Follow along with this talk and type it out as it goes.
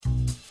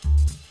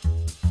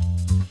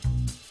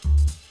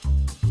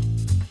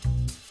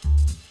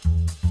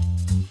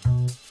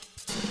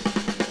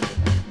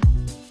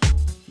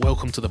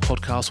Welcome to the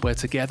podcast where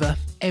together,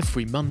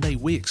 every Monday,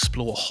 we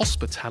explore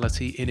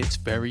hospitality in its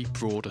very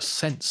broadest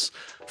sense.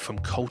 From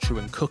culture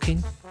and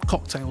cooking,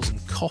 cocktails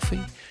and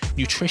coffee,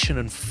 nutrition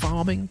and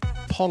farming,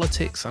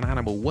 politics and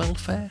animal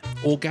welfare,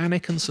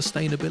 organic and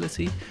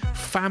sustainability,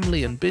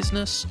 family and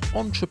business,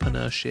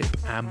 entrepreneurship,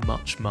 and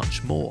much,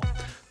 much more.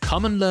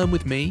 Come and learn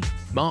with me,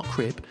 Mark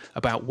Cribb,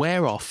 about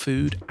where our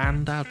food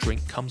and our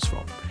drink comes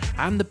from,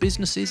 and the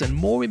businesses and,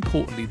 more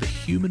importantly, the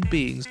human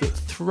beings that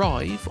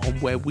thrive on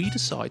where we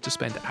decide to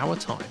spend our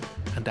time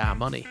and our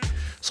money.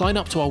 Sign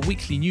up to our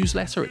weekly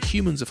newsletter at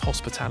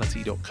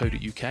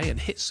humansofhospitality.co.uk and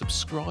hit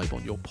subscribe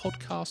on your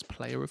podcast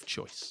player of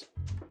choice.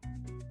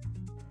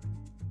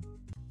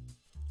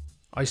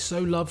 I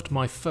so loved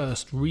my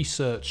first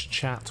research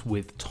chat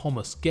with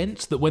Thomas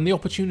Gent that when the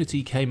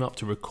opportunity came up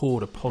to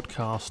record a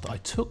podcast, I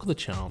took the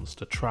chance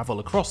to travel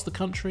across the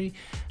country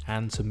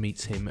and to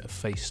meet him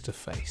face to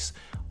face.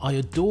 I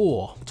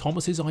adore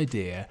Thomas's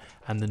idea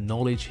and the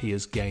knowledge he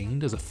has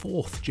gained as a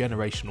fourth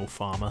generational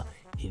farmer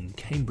in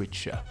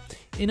Cambridgeshire.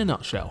 In a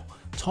nutshell,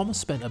 Thomas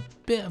spent a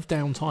bit of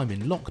downtime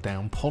in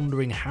lockdown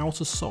pondering how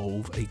to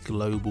solve a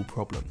global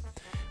problem.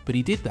 But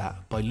he did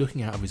that by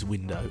looking out of his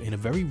window in a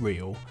very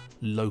real,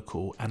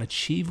 local and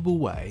achievable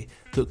way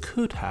that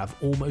could have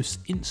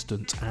almost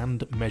instant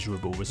and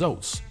measurable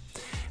results.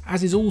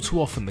 As is all too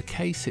often the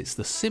case, it's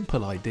the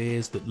simple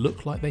ideas that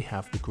look like they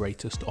have the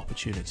greatest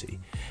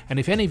opportunity. And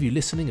if any of you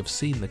listening have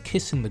seen the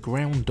Kissing the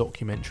Ground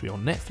documentary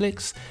on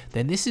Netflix,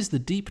 then this is the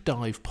deep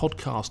dive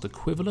podcast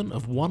equivalent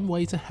of one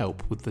way to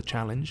help with the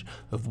challenge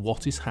of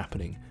what is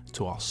happening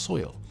to our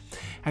soil.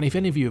 And if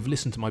any of you have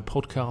listened to my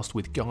podcast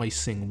with Guy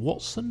Singh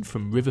Watson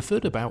from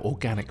Riverford about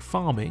organic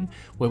farming,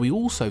 where we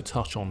also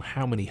touch on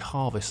how many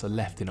harvests are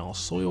left in our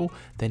soil,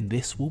 then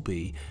this will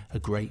be a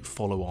great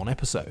follow-on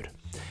episode.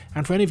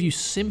 And for any of you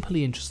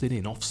simply interested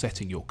in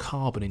offsetting your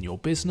carbon in your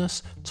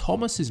business,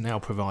 Thomas is now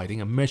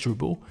providing a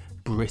measurable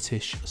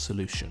British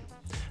solution.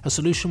 A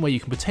solution where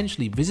you can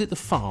potentially visit the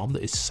farm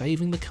that is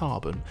saving the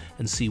carbon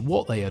and see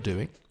what they are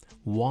doing,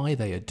 why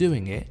they are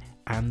doing it,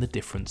 and the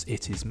difference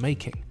it is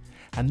making.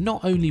 And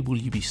not only will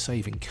you be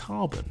saving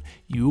carbon,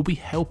 you will be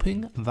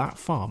helping that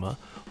farmer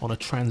on a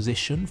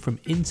transition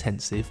from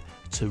intensive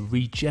to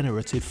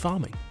regenerative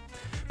farming.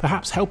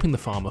 Perhaps helping the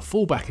farmer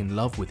fall back in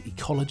love with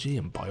ecology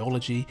and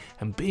biology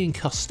and being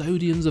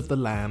custodians of the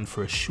land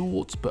for a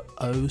short but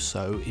oh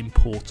so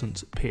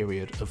important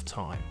period of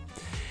time.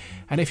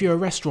 And if you're a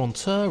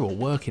restaurateur or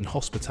work in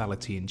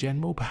hospitality in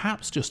general,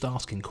 perhaps just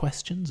asking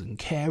questions and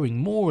caring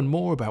more and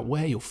more about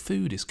where your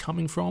food is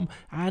coming from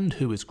and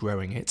who is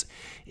growing it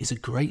is a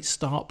great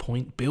start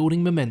point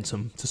building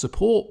momentum to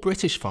support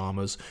British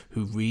farmers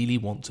who really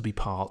want to be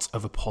part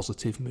of a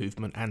positive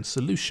movement and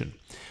solution.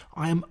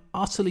 I am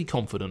utterly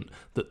confident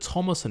that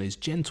Thomas and his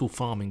gentle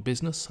farming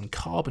business and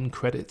carbon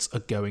credits are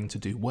going to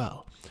do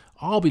well.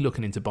 I'll be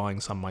looking into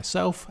buying some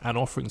myself and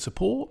offering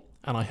support,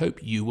 and I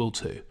hope you will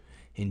too.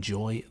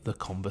 Enjoy the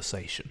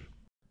conversation.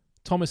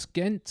 Thomas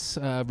Gent,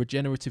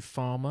 regenerative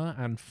farmer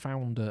and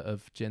founder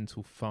of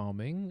Gentle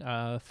Farming.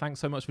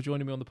 Thanks so much for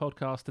joining me on the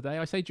podcast today.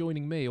 I say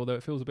joining me, although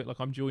it feels a bit like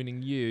I'm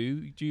joining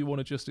you. Do you want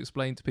to just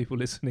explain to people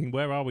listening,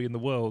 where are we in the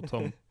world,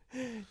 Tom?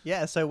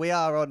 Yeah, so we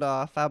are on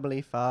our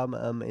family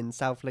farm in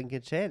South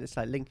Lincolnshire. It's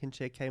like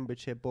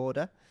Lincolnshire-Cambridgeshire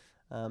border,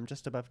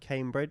 just above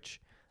Cambridge.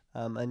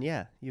 And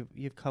yeah,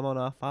 you've come on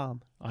our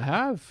farm. I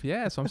have,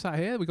 yeah. So I'm sat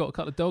here. We've got a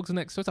couple of dogs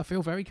next to us. I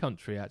feel very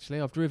country, actually.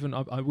 I've driven.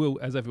 I will,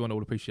 as everyone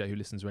will appreciate who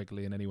listens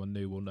regularly, and anyone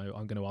new will know,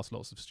 I'm going to ask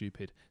lots of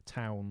stupid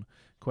town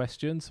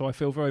questions. So I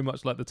feel very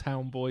much like the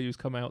town boy who's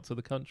come out to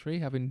the country,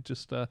 having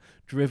just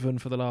driven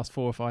for the last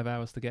 4 or 5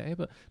 hours to get here.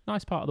 But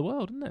nice part of the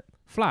world, isn't it?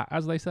 Flat,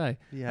 as they say.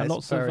 Yeah, and it's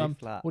lots very of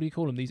flat. What do you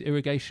call them? These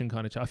irrigation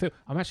kind of. I feel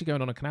I'm actually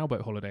going on a canal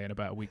boat holiday in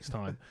about a week's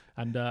time,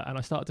 and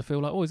I started to feel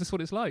like, oh, is this what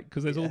it's like?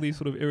 Because there's all these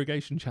sort of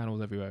irrigation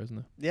channels everywhere, isn't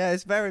there? Yeah,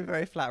 it's very,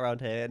 very flat around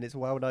here, and it's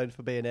well known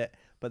for being it.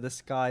 But the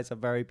skies are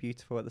very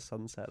beautiful at the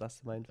sunset.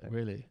 That's the main thing.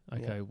 Really?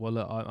 Okay. Yeah. Well,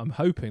 look, I'm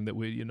hoping that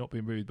you're not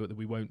being rude, but that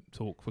we won't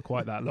talk for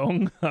quite that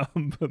long.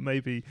 But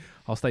maybe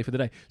I'll stay for the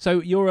day. So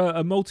you're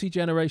a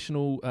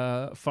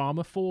multi-generational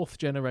farmer, fourth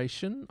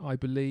generation, I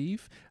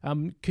believe.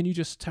 Can you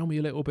just tell me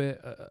a little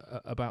bit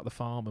about the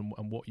farm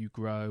and what you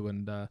grow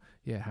and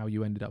how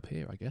you ended up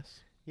here, I guess?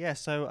 Yeah,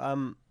 so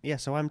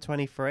I'm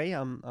 23.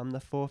 I'm the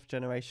fourth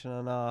generation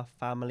on our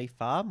family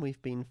farm.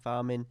 We've been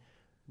farming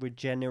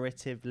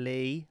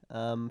regeneratively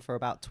for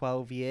about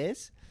 12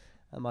 years.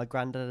 My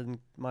granddad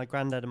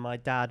and my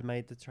dad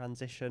made the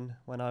transition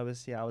when I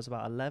was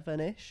about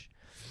 11ish.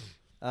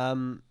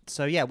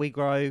 So yeah, we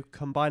grow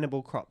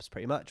combinable crops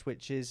pretty much,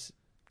 which is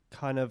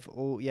kind of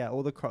all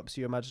the crops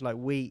you imagine, like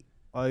wheat,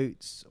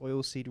 oats,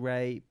 oilseed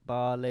rape,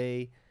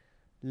 barley,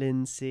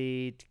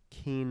 linseed,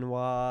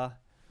 quinoa,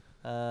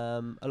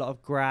 a lot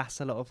of grass,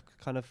 a lot of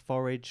kind of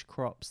forage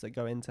crops that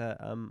go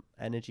into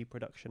energy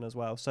production as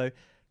well. So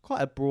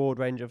quite a broad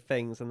range of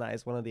things, and that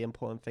is one of the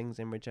important things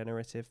in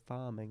regenerative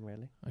farming,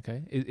 really.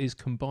 Okay. Is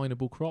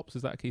combinable crops,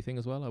 is that a key thing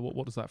as well? Like,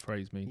 what does that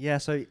phrase mean? Yeah,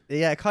 so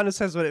it kind of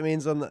says what it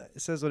means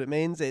it says what it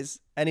means. It's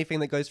anything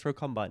that goes through a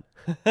combine.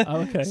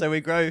 Oh, okay. So we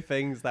grow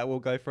things that will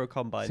go through a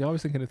combine. See, I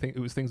was thinking it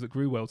was things that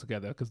grew well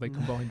together because they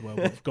combined well.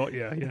 We've got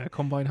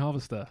combine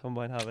harvester.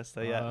 Combine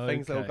harvester, yeah. Okay.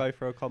 Things that will go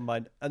through a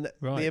combine. And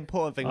Right. the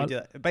important thing we do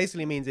that, it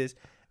basically means is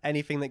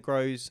anything that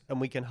grows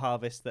and we can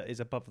harvest that is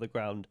above the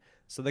ground.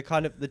 So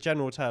the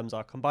general terms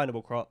are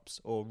combinable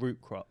crops or root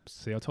crops.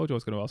 See, I told you I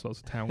was going to ask lots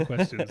of town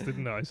questions,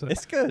 didn't I? So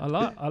It's good. I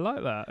like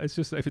that. It's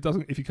just if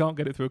you can't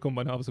get it through a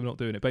combine harvester, we're not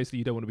doing it. Basically,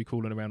 you don't want to be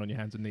crawling around on your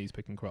hands and knees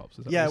picking crops.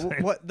 Is that Yeah, what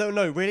you're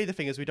saying? really the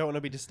thing is we don't want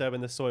to be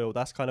disturbing the soil.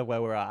 That's kind of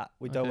where we're at.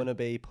 We don't Okay. want to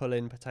be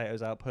pulling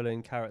potatoes out,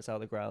 pulling carrots out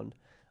of the ground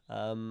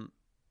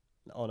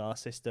on our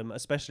system,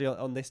 especially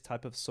on this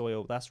type of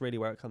soil. That's really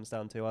where it comes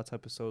down to. Our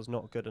type of soil is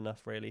not good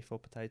enough really for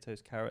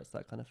potatoes, carrots,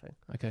 that kind of thing.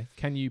 Okay.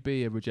 Can you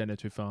be a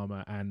regenerative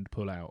farmer and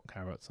pull out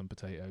carrots and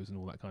potatoes and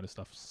all that kind of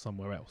stuff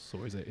somewhere else,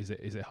 or is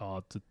it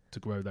hard to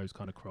grow those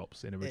kind of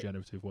crops in a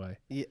regenerative way?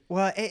 Yeah,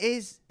 well, it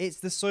is.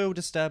 It's the soil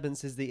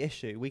disturbance is the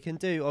issue. We can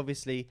do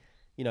obviously,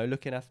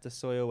 looking after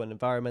soil and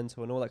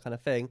environmental and all that kind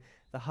of thing.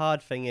 The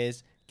hard thing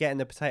is getting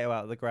the potato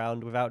out of the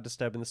ground without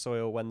disturbing the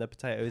soil when the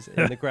potato is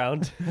in the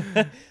ground.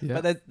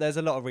 Yeah. But there's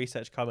a lot of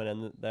research coming,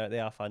 and they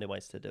are finding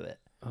ways to do it.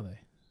 Are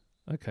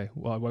they? Okay.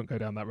 Well, I won't go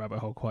down that rabbit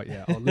hole quite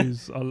yet. I'll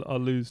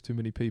lose too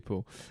many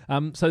people.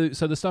 So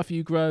the stuff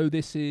you grow,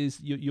 this is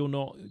you're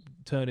not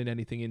turning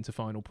anything into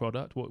final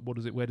product. What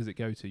does it? Where does it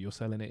go to? You're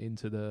selling it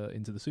into the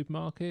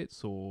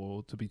supermarkets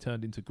or to be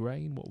turned into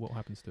grain. What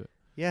happens to it?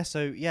 Yeah.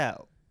 So yeah.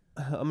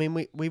 I mean,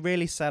 we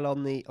really sell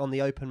on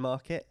the open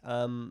market.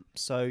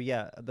 So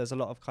yeah, there's a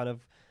lot of kind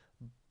of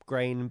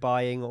grain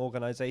buying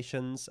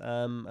organizations,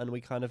 and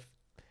we kind of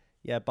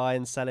buy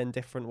and sell in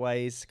different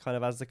ways, kind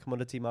of as the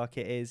commodity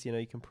market is.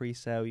 You can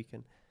pre-sale, you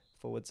can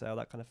forward sale,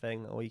 that kind of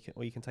thing, or you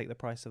can take the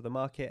price of the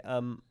market.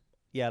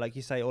 Like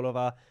you say,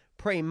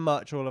 pretty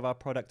much all of our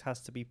product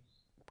has to be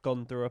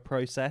gone through a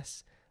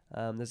process.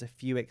 There's a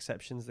few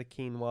exceptions. The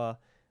quinoa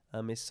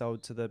is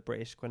sold to the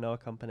British Quinoa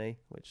Company,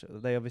 which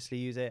they obviously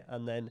use it,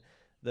 and then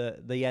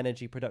the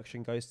energy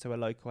production goes to a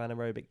local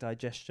anaerobic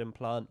digestion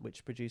plant,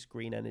 which produce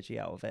green energy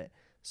out of it.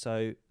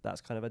 So that's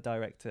kind of a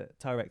direct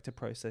to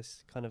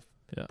process kind of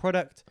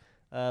product.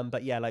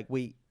 But yeah, like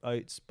wheat,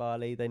 oats,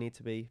 barley, they need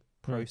to be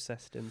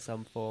processed in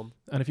some form.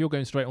 And if you're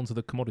going straight onto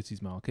the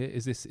commodities market,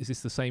 is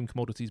this the same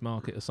commodities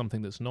market as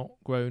something that's not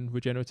grown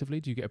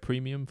regeneratively? Do you get a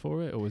premium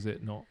for it, or is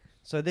it not?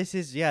 So this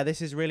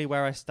is really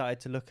where I started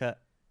to look at.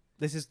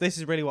 This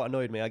is really what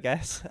annoyed me, I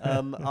guess.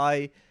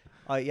 I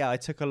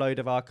took a load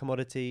of our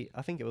commodity,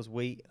 I think it was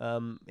wheat,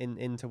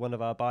 into one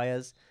of our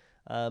buyers,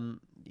 and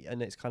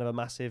it's kind of a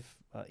massive,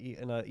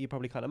 you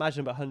probably can't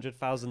imagine, but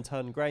 100,000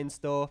 ton grain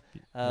store.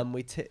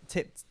 We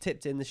tipped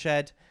it in the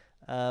shed,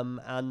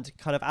 and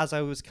kind of as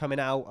I was coming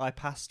out, I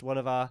passed one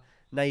of our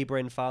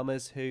neighbouring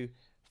farmers who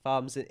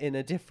farms in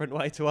a different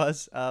way to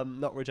us,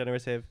 not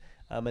regenerative,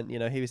 and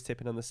he was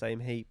tipping on the same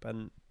heap,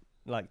 and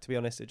like, to be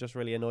honest, it just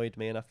really annoyed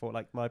me, and I thought,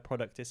 like, my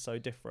product is so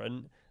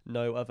different,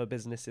 no other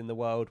business in the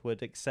world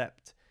would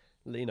accept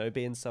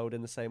being sold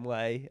in the same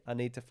way. I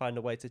need to find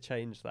a way to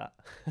change that.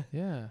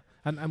 Yeah.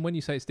 And when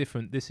you say it's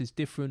different, this is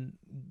different.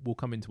 We'll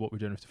come into what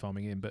regenerative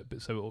farming is, but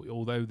so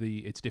although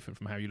it's different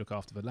from how you look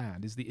after the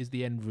land, is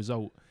the end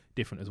result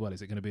different as well?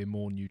 Is it going to be a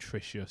more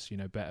nutritious,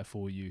 better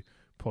for you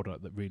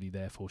product that really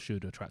therefore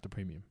should attract a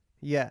premium?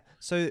 Yeah.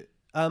 So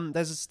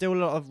there's still a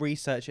lot of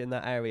research in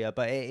that area,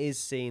 but it is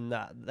seen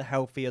that the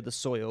healthier the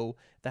soil,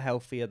 the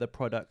healthier the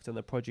product and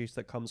the produce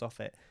that comes off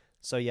it.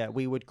 So yeah,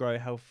 we would grow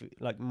healthy,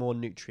 like more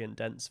nutrient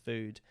dense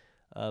food,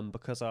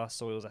 because our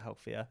soils are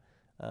healthier.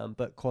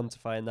 But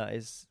quantifying that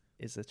is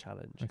a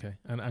challenge. Okay,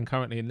 and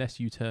currently, unless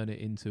you turn it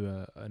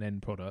into an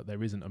end product,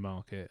 there isn't a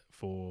market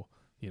for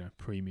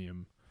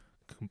premium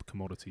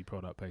commodity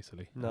product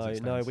basically.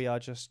 No, we are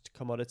just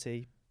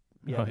commodity.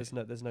 Yeah, right.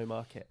 There's no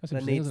market. That's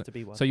there needs to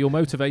be one. So your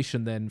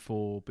motivation then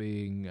for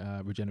being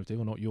regenerative,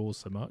 or not yours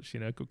so much,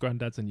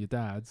 granddad's and your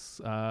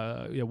dad's,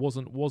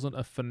 wasn't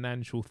a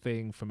financial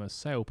thing from a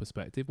sale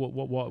perspective.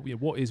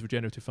 What is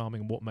regenerative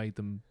farming, and what made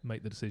them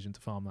make the decision to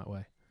farm that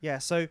way? Yeah,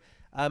 so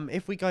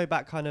if we go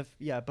back kind of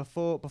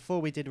before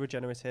we did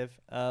regenerative,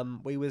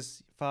 we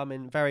was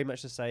farming very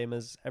much the same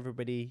as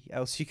everybody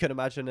else you can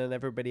imagine, and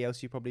everybody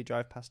else you probably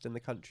drive past in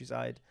the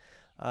countryside.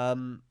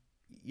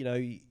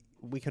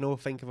 We can all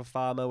think of a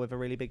farmer with a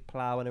really big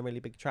plough and a really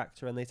big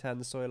tractor, and they turn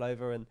the soil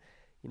over, and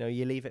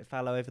you leave it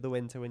fallow over the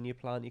winter when you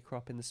plant your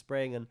crop in the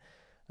spring, and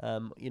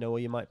or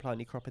you might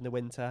plant your crop in the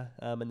winter,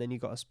 and then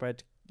you've got to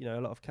spread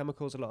a lot of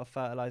chemicals, a lot of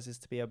fertilizers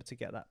to be able to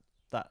get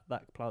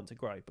that plant to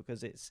grow,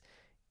 because it's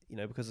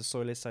because the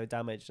soil is so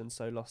damaged and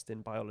so lost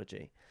in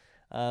biology.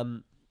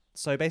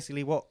 So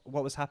basically what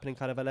was happening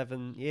kind of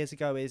 11 years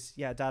ago is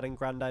Dad and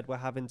Granddad were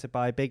having to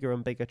buy bigger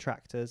and bigger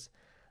tractors,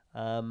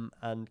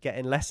 and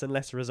getting less and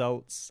less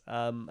results,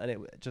 and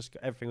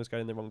everything was going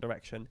in the wrong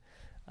direction,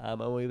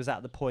 and we was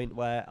at the point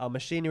where our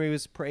machinery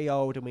was pretty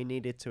old and we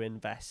needed to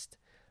invest,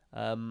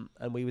 And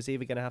we was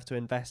either going to have to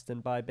invest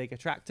and buy bigger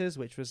tractors,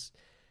 which was,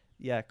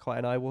 quite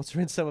an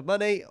eye-watering sum of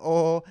money,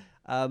 or,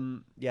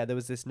 there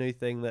was this new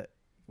thing that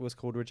was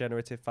called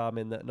regenerative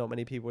farming that not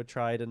many people had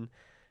tried, and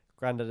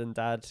Grandad and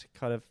Dad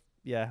kind of,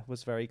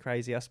 was very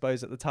crazy, I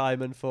suppose, at the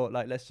time, and thought,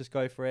 like, let's just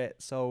go for it.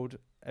 Sold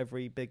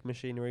every big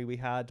machinery we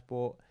had,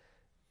 bought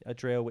a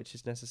drill, which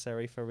is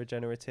necessary for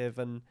regenerative,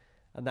 and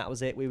that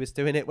was it. We was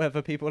doing it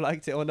whether people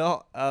liked it or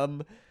not.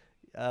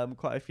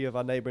 Quite a few of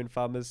our neighbouring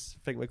farmers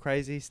think we're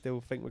crazy,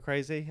 still think we're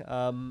crazy.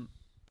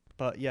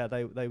 But yeah,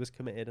 they was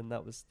committed, and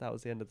that was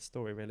the end of the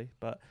story, really.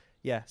 But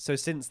yeah, so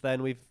since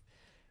then we've,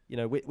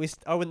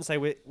 I wouldn't say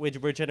we're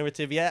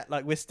regenerative yet.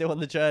 Like, we're still on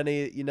the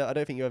journey. I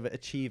don't think you ever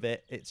achieve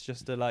it. It's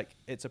just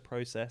it's a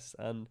process,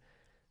 and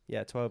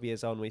 12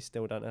 years on, we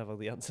still don't have all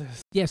the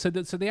answers. Yeah. So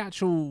the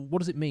actual, what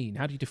does it mean?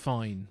 How do you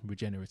define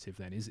regenerative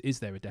then? Is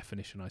there a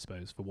definition, I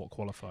suppose, for what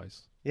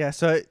qualifies? Yeah.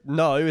 So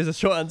no is a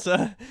short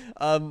answer.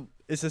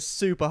 It's a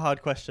super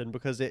hard question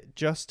because it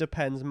just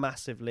depends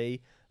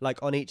massively,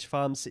 like, on each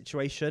farm's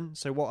situation.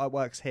 So what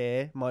works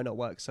here might not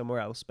work somewhere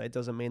else, but it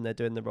doesn't mean they're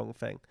doing the wrong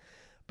thing.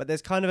 But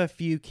there's kind of a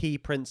few key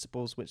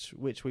principles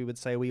which we would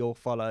say we all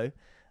follow.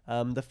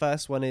 The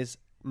first one is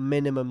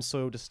minimum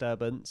soil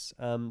disturbance.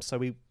 So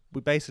we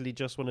basically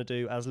just want to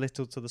do as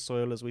little to the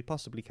soil as we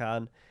possibly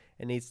can.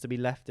 It needs to be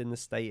left in the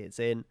state it's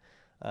in.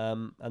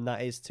 And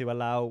that is to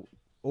allow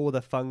all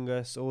the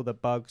fungus, all the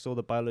bugs, all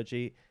the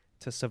biology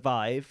to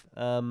survive.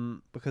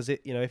 Because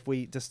if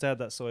we disturb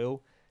that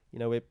soil,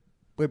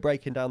 we're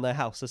breaking down their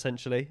house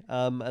essentially.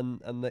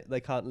 And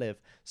they can't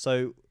live.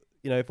 So,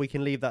 if we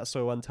can leave that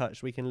soil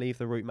untouched, we can leave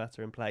the root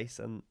matter in place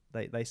and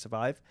they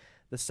survive.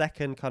 The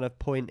second kind of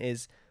point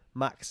is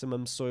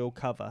maximum soil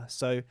cover.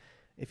 So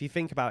if you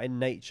think about in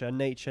nature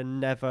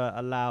never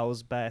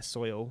allows bare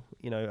soil.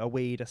 A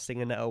weed, a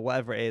stinger nettle,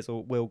 whatever it is,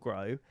 or will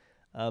grow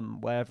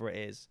wherever it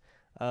is.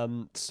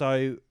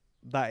 So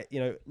that,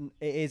 it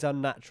is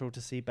unnatural to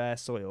see bare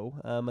soil.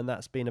 And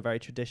that's been a very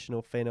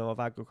traditional thing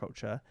of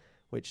agriculture,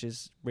 which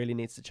really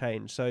needs to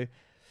change. So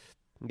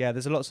yeah,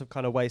 there's lots of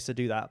kind of ways to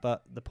do that,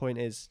 but the point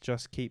is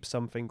just keep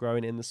something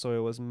growing in the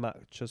soil as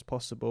much as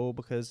possible,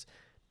 because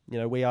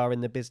we are in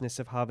the business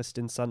of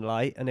harvesting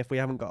sunlight, and if we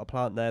haven't got a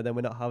plant there, then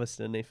we're not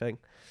harvesting anything.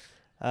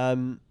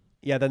 Then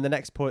the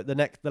next point,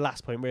 the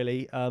last point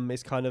really,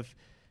 is kind of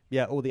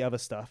all the other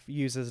stuff.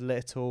 Use as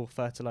little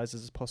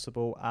fertilizers as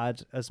possible.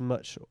 Add as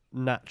much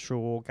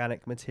natural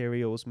organic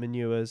materials,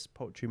 manures,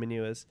 poultry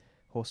manures,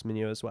 horse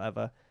manures,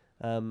 whatever,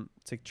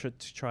 to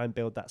try and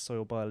build that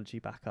soil biology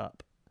back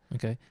up.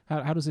 Okay.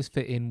 How does this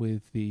fit in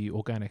with the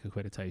organic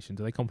accreditation?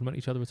 Do they complement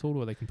each other at all,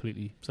 or are they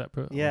completely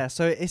separate? Yeah,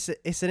 so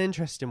it's an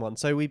interesting one.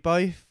 So we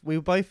were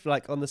both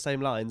like on the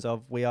same lines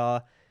of, we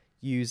are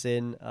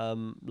using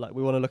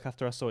we want to look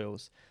after our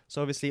soils.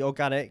 So obviously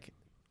organic,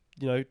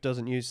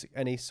 doesn't use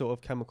any sort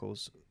of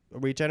chemicals.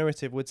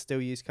 Regenerative would still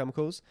use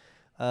chemicals,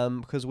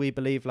 because we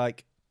believe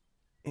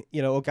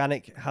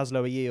organic has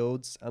lower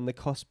yields and the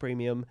cost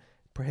premium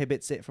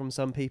prohibits it from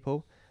some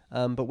people.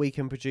 But we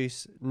can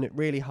produce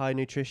really high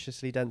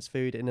nutritiously dense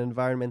food in an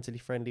environmentally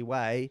friendly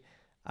way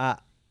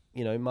at,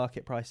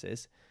 market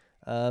prices.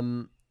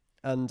 And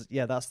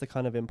that's the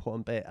kind of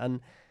important bit.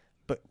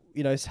 But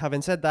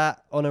having said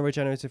that, on a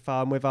regenerative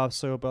farm with our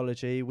soil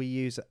biology, we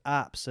use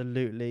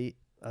absolutely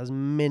as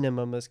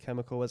minimum as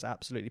chemical as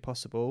absolutely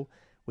possible.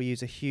 We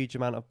use a huge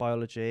amount of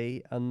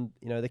biology, and,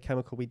 the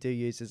chemical we do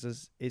use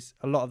is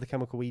a lot of the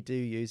chemical we do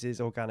use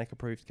is organic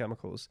approved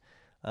chemicals.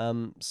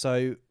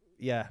 So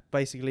yeah,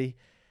 basically,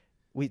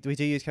 we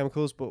do use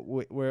chemicals, but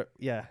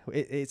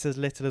it's as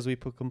little as we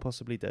can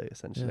possibly do,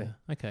 essentially.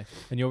 Yeah. Okay,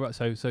 and you're right.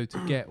 So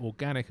to get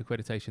organic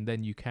accreditation,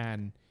 then you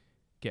can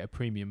get a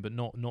premium, but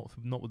not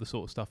with the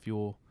sort of stuff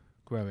you're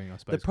growing, I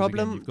suppose.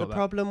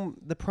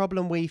 The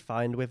problem we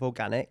find with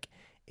organic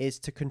is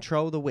to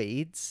control the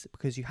weeds,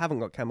 because you haven't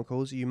got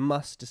chemicals. You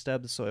must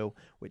disturb the soil,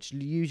 which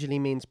usually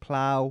means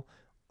plough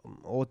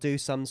or do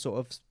some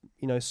sort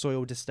of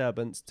soil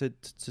disturbance to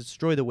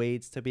destroy the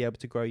weeds to be able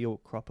to grow your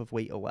crop of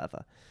wheat or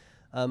whatever.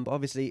 But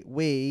obviously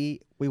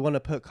we want to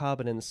put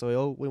carbon in the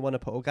soil. We want to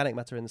put organic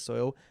matter in the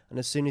soil. And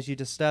as soon as you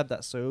disturb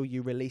that soil,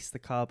 you release the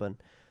carbon.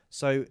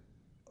 So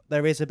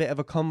there is a bit of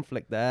a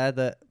conflict there,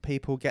 that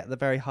people get the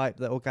very hype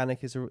that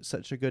organic is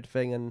such a good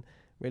thing and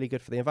really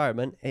good for the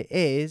environment. It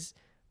is,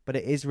 but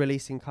it is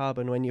releasing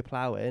carbon when you're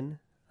ploughing,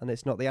 and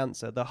it's not the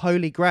answer. The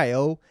holy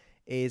grail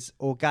is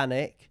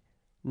organic,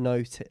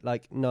 no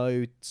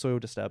soil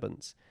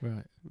disturbance.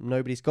 Right.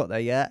 Nobody's got there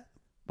yet,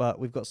 but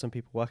we've got some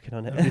people working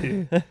on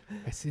it.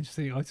 It's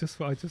interesting. I just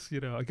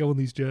I go on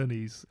these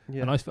journeys,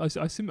 and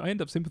I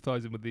end up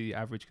sympathising with the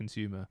average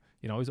consumer.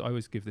 I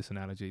always give this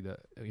analogy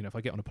that if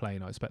I get on a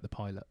plane, I expect the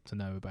pilot to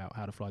know about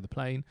how to fly the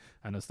plane,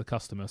 and as the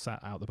customer sat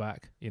out the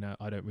back,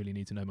 I don't really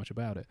need to know much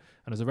about it.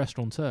 And as a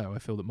restaurateur, I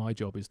feel that my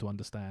job is to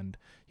understand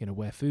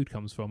where food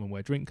comes from and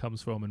where drink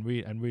comes from, and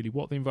really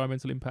what the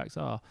environmental impacts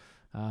are.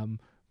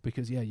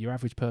 Because your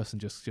average person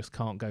just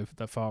can't go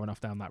far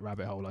enough down that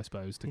rabbit hole, I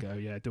suppose, to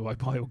go, do I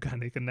buy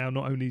organic? And now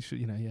not only should,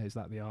 is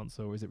that the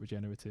answer, or is it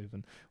regenerative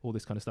and all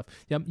this kind of stuff?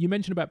 Yeah, you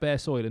mentioned about bare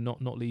soil and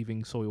not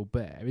leaving soil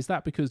bare. Is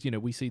that because,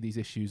 we see these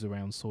issues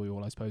around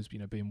soil, I suppose,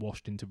 being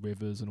washed into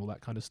rivers and all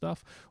that kind of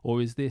stuff?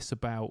 Or is this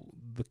about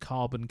the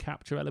carbon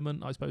capture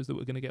element, I suppose, that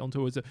we're going to get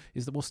onto? Or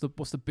what's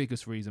the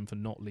biggest reason for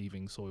not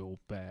leaving soil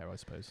bare, I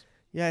suppose?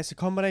 Yeah, it's a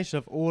combination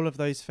of all of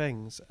those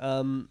things.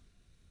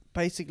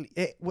 Basically,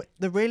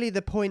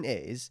 the point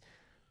is,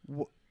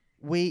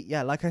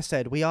 like I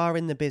said, we are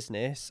in the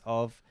business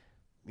of,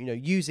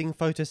 using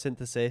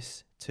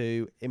photosynthesis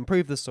to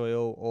improve the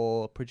soil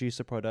or produce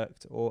a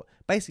product, or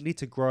basically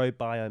to grow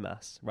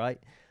biomass, right?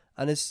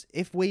 And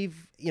if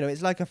we've,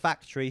 it's like a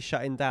factory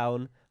shutting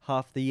down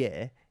half the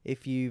year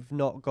if you've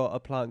not got a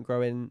plant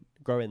growing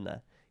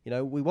there.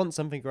 We want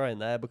something growing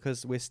there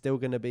because we're still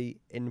going to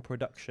be in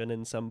production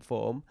in some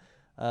form.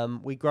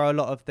 We grow a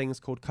lot of things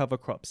called cover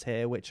crops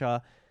here, which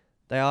are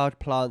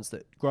plants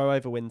that grow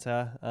over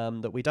winter,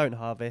 that we don't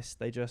harvest.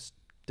 They just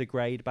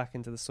degrade back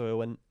into the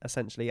soil and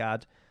essentially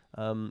add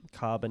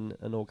carbon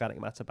and organic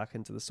matter back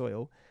into the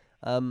soil.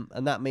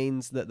 And that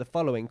means that the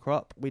following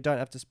crop, we don't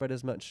have to spread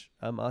as much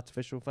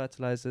artificial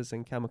fertilizers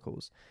and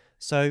chemicals.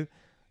 So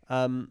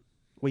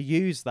we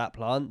use that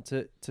plant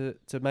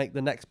to make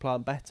the next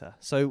plant better.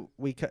 So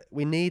we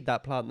need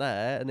that plant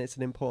there, and it's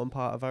an important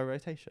part of our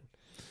rotation.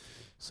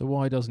 So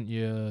why doesn't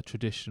your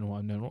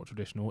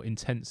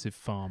intensive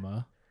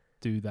farmer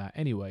do that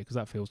anyway? Because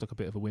that feels like a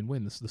bit of a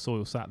win-win. The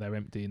soil sat there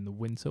empty in the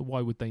winter.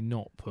 Why would they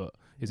not put?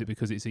 Is it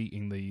because it's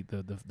eating the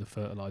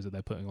fertilizer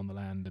they're putting on the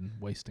land and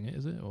wasting it?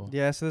 Is it? Or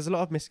yeah. So there's a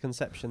lot of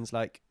misconceptions.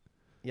 Like,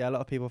 a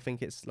lot of people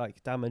think it's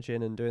like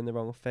damaging and doing the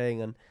wrong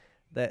thing, and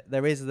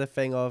there is the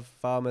thing of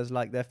farmers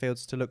like their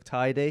fields to look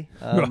tidy.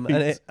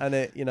 Right.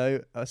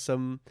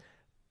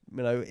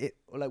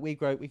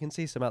 We can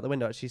see some out the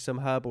window actually, some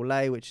herbal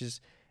ley,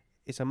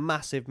 it's a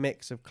massive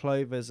mix of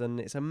clovers, and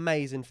it's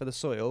amazing for the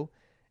soil.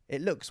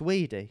 It looks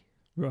weedy.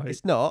 Right.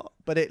 It's not,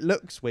 but it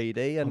looks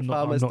weedy, and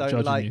farmers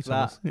don't like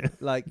that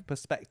like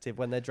perspective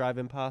when they're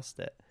driving past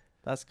it.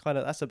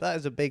 That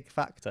is a big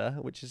factor,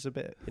 which is a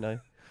bit,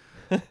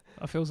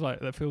 That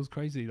feels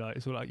crazy. Like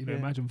it's all like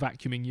imagine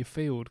vacuuming your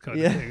field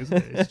kind of thing, isn't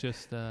it?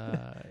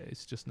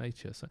 It's just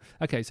nature. So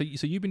okay, so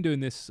you've been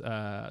doing this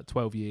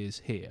 12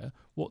 years here.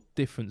 What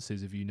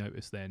differences have you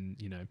noticed then?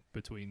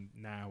 Between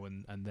now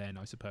and then,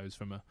 I suppose,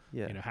 from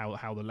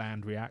how the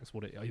land reacts,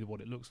 either what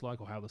it looks like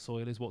or how the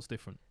soil is. What's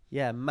different?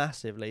 Yeah,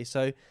 massively.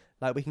 So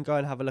like we can go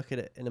and have a look at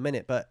it in a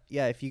minute, but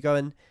yeah, if you go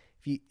and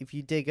if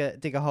you dig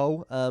a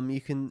hole,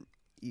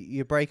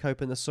 you break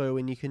open the soil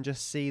and you can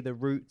just see the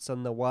roots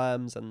and the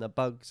worms and the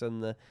bugs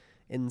and the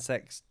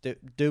insects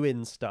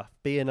doing stuff,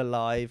 being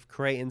alive,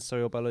 creating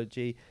soil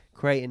biology,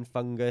 creating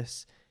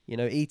fungus,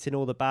 eating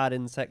all the bad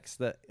insects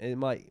that it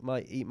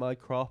might eat my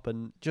crop,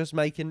 and just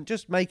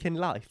making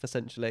life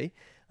essentially.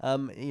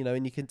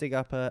 And you can dig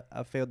up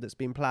a field that's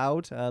been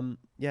ploughed.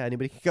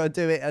 Anybody can go and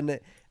do it,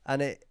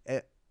 and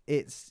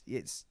it's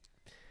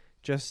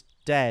just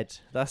dead.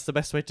 That's the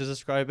best way to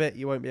describe it.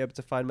 You won't be able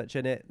to find much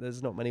in it.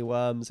 There's not many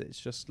worms. It's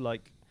just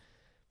like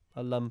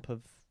a lump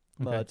of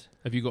mud.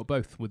 Have you got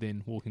both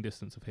within walking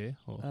distance of here?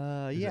 Or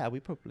we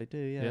probably do.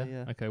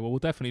 Yeah. Okay, well, we'll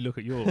definitely look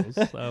at yours.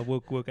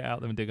 We'll get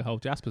out there and dig a hole.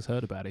 Jasper's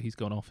heard about it. He's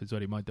gone off. It's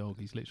already my dog.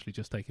 He's literally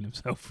just taken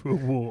himself for a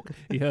walk.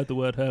 He heard the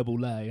word herbal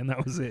ley, and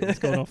that was it.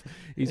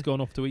 He's gone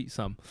off to eat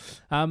some.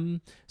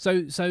 So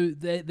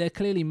there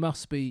clearly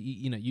must be.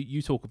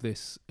 You talk of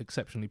this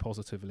exceptionally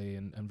positively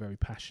and very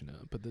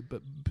passionate, but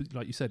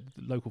like you said,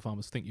 local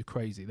farmers think you're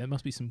crazy. There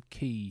must be some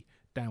key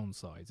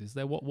downsides. Is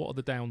there? What are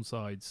the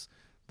downsides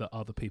that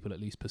other people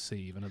at least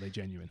perceive, and are they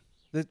genuine?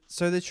 The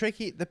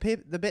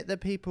bit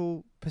that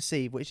people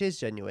perceive, which is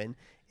genuine,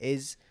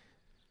 is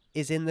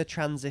in the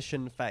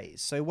transition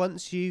phase. So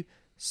once you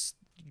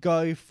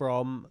go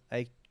from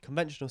a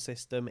conventional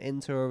system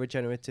into a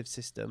regenerative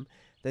system,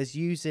 there's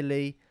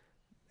usually,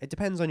 it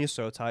depends on your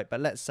soil type,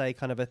 but let's say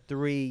kind of a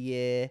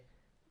 3-year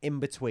in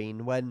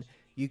between when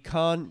you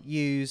can't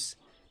use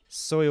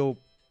soil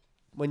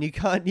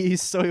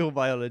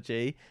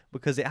biology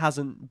because it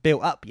hasn't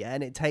built up yet,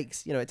 and it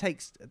takes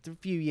a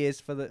few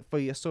years for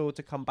your soil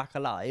to come back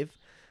alive,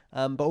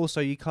 but also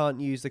you can't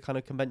use the kind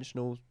of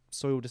conventional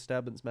soil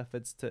disturbance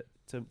methods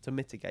to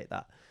mitigate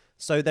that.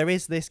 So there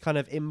is this kind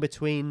of in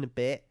between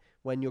bit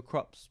when your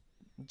crops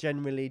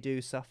generally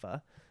do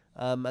suffer,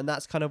 and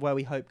that's kind of where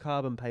we hope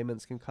carbon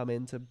payments can come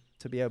in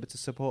to be able to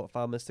support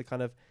farmers to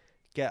kind of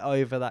get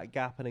over that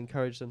gap and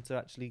encourage them to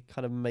actually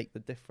kind of make the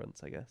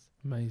difference, I guess.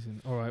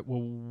 Amazing. All right. Well,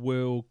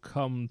 we'll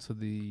come to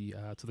the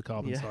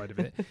carbon side of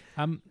it.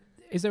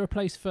 Is there a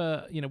place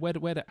for, where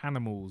do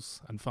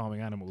animals and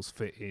farming animals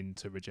fit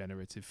into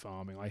regenerative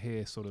farming? I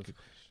hear sort of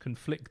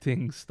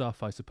conflicting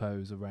stuff, I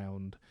suppose,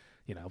 around,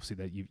 obviously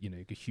that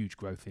a huge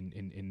growth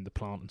in the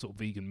plant and sort of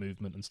vegan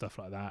movement and stuff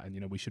like that,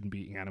 and we shouldn't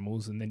be eating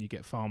animals. And then you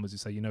get farmers who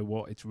say,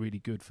 it's really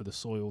good for the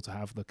soil to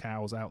have the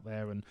cows out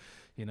there, and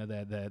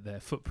their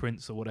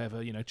footprints or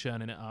whatever,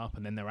 churning it up,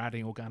 and then they're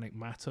adding organic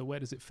matter. Where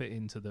does it fit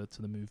into the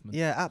movement?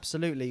 Yeah,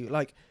 absolutely.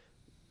 Like,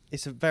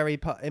 it's a very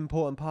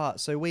important part.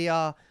 So we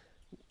around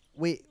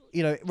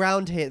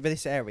here,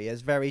 this area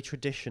is very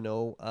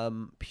traditional,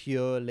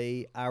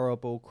 purely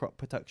arable crop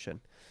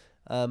production,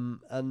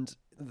 and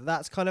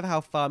that's kind of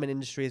how farming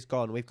industry has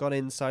gone. We've gone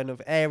inside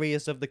of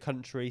areas of the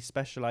country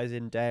specialise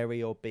in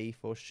dairy or beef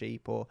or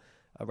sheep, or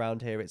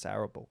around here it's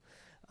arable.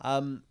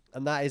 And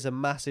that is a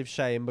massive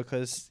shame,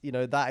 because,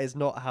 that is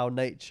not how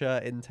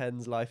nature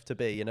intends life to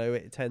be. It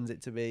intends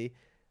it to be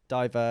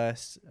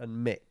diverse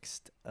and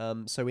mixed.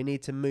 So we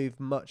need to move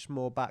much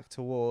more back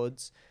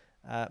towards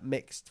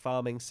mixed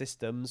farming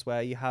systems,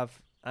 where you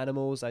have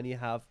animals and you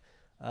have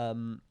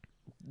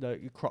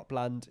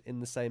cropland in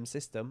the same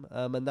system,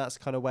 and that's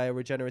kind of where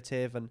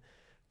regenerative and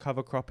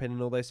cover cropping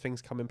and all those things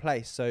come in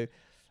place. So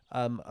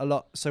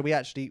we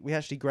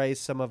actually graze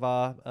some of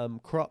our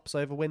crops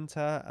over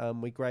winter.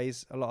 We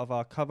graze a lot of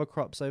our cover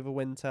crops over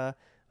winter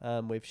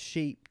with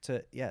sheep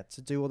to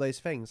do all those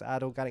things,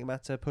 add organic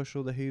matter, push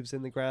all the hooves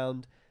in the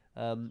ground,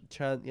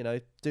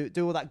 churn,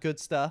 do all that good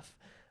stuff.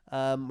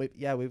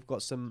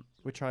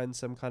 We're trying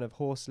some kind of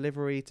horse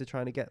livery to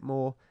trying to get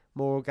more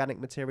organic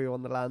material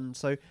on the land.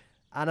 So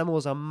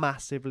animals are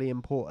massively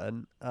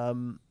important.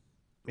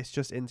 It's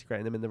just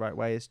integrating them in the right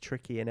way is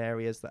tricky in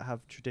areas that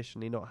have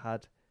traditionally not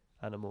had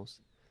animals.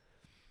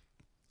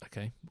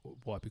 Okay,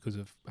 why? Because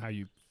of how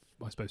you,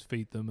 I suppose,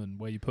 feed them and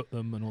where you put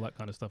them and all that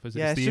kind of stuff. It's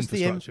just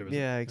the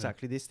infrastructure.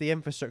 Exactly. It's the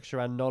infrastructure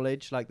and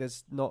knowledge. Like,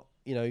 there's not,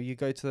 you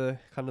go to the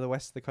kind of the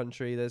west of the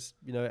country, there's,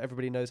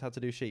 everybody knows how to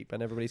do sheep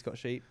and everybody's got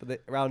sheep.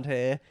 But around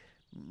here,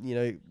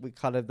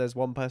 there's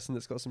one person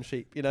that's got some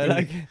sheep,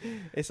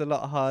 it's a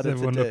lot harder to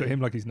do. Everyone look at him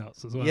like he's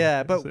nuts as well.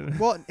 Yeah, but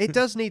what it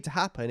does need to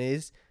happen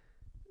is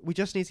we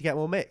just need to get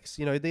more mix.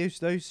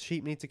 Those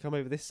sheep need to come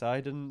over this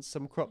side, and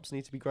some crops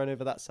need to be grown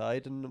over that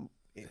side, and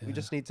we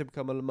just need to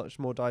become a much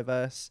more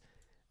diverse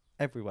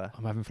everywhere.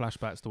 I'm having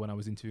flashbacks to when I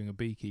was interviewing a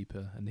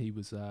beekeeper, and he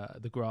was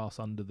the grass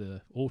under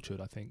the orchard,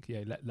 I think.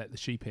 Yeah, let the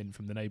sheep in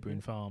from the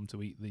neighbouring farm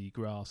to eat the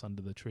grass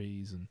under the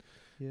trees, and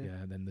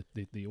and then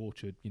the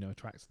orchard,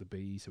 attracts the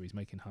bees, so he's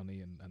making honey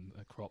and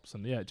crops,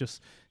 and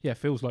it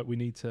feels like we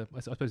need to.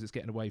 I suppose it's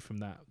getting away from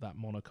that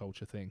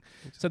monoculture thing.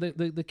 So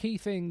the key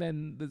thing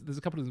then, there's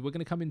a couple of things. We're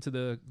going to come into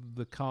the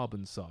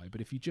carbon side,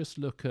 but if you just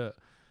look at,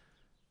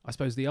 I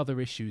suppose, the other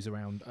issues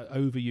around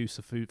overuse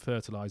of food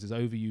fertilizers,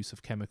 overuse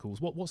of chemicals.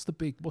 What's the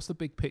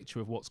big picture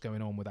of what's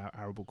going on with our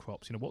arable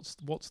crops?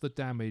 What's the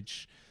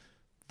damage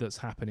that's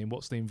happening?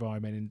 What's the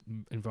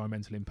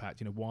environmental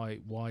impact?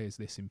 Why is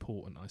this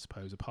important? I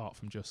suppose, apart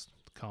from just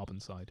the carbon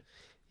side.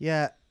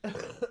 Yeah.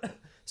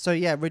 So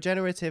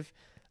regenerative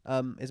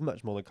is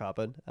much more than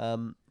carbon.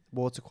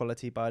 Water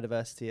quality,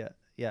 biodiversity,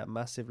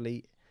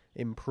 massively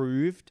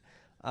improved.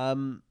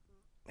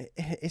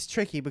 It's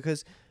tricky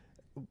because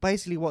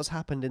basically what's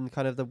happened in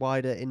kind of the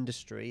wider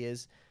industry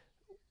is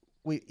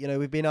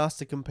we've been asked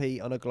to compete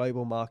on a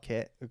global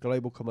market, a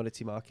global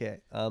commodity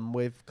market,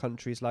 with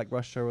countries like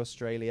Russia,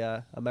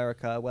 Australia,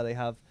 America, where they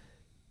have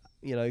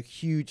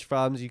huge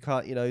farms, you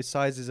can't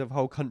sizes of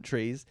whole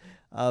countries,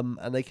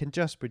 and they can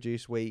just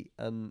produce wheat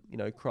and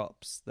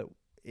crops that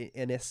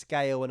in a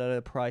scale and at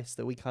a price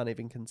that we can't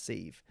even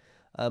conceive,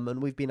 and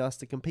we've been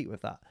asked to compete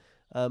with that,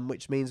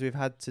 which means we've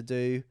had to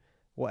do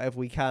whatever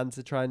we can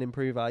to try and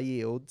improve our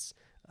yields,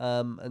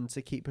 and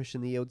to keep pushing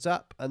the yields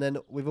up. And then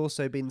we've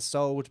also been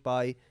sold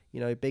by,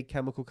 big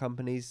chemical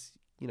companies,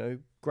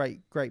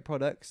 great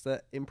products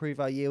that improve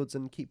our yields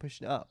and keep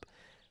pushing it up.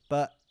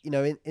 But,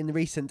 in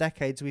recent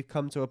decades, we've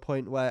come to a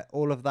point where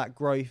all of that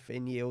growth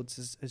in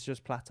yields has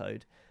just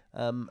plateaued.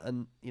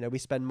 And, we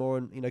spend more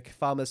and,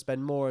 farmers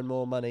spend more and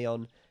more money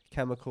on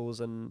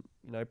chemicals and,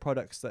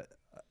 products that,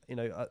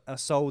 are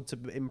sold to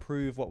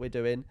improve what we're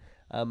doing.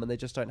 And they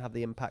just don't have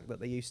the impact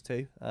that they used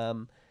to.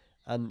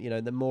 And,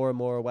 the more and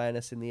more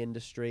awareness in the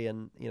industry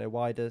and,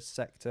 wider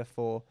sector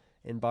for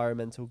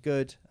environmental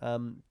good,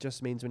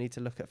 just means we need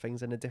to look at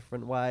things in a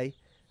different way.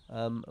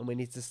 And we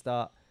need to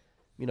start,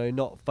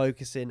 not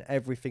focusing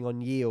everything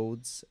on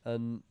yields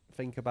and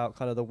think about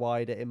kind of the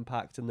wider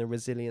impact and the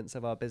resilience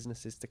of our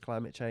businesses to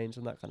climate change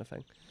and that kind of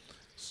thing.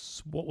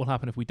 So what will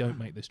happen if we don't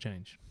make this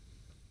change?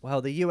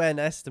 Well, the UN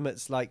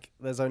estimates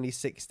there's only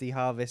 60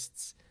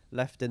 harvests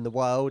left in the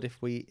world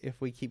if we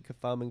keep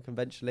farming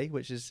conventionally,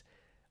 which is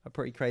a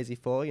pretty crazy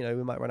thought.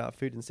 We might run out of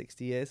food in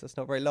 60 years. That's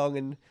not very long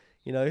in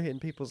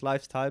people's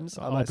lifetimes.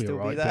 I might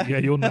still be there. Yeah,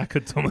 you're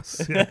knackered,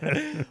 Thomas.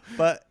 Yeah.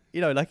 But,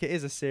 it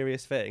is a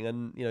serious thing.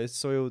 And,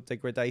 soil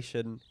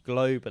degradation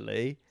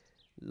globally,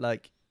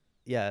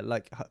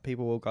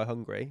 people will go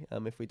hungry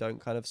if we don't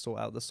kind of sort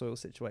out the soil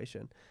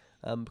situation.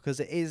 Because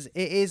it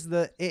is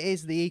the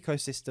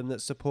ecosystem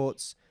that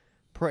supports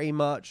pretty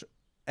much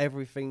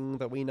everything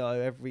that we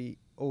know,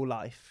 all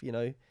life,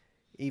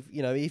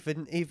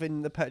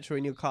 even the petrol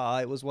in your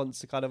car, it was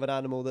once a kind of an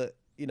animal that,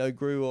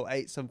 grew or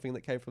ate something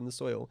that came from the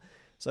soil.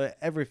 So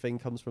everything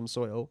comes from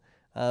soil.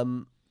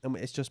 And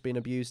it's just been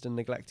abused and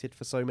neglected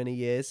for so many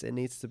years. It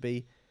needs to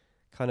be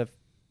kind of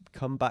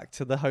come back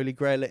to the holy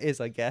grail it is,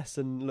 I guess,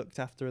 and looked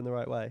after in the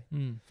right way.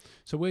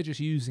 So we're just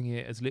using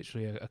it as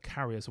literally a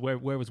carrier. So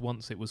whereas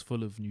once it was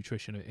full of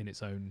nutrition in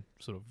its own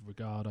sort of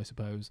regard, I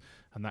suppose,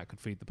 and that could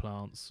feed the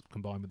plants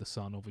combined with the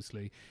sun,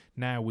 obviously,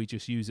 now we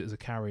just use it as a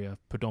carrier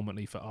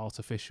predominantly for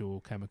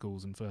artificial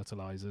chemicals and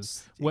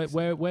fertilizers.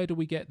 Where do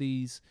we get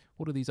these?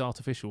 What are these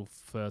artificial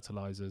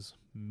fertilizers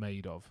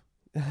made of?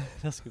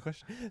 That's a good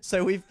question.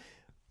 So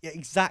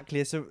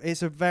exactly.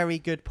 It's a very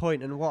good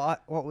point. And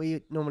what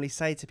we normally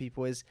say to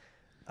people is,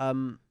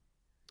 in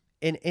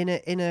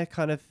a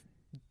kind of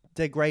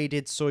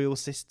degraded soil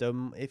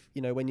system, if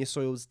when your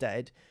soil's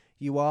dead,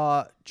 you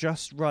are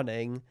just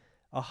running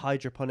a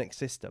hydroponic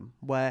system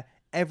where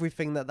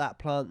everything that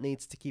plant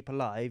needs to keep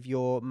alive,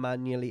 you're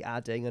manually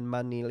adding and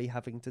manually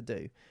having to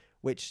do,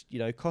 which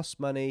costs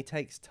money,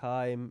 takes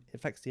time,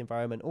 affects the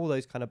environment, all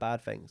those kind of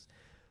bad things.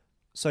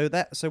 So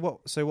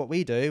what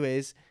we do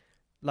is,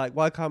 like,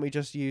 why can't we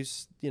just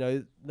use,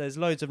 there's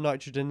loads of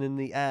nitrogen in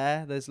the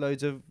air, there's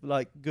loads of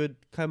like good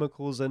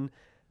chemicals and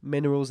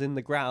minerals in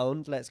the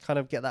ground. Let's kind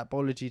of get that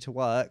biology to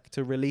work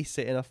to release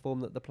it in a form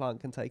that the plant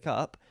can take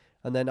up,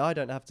 and then I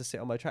don't have to sit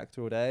on my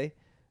tractor all day.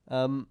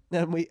 And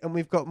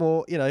we've got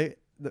more,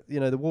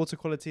 the water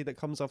quality that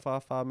comes off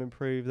our farm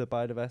improve, the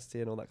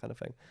biodiversity and all that kind of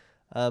thing.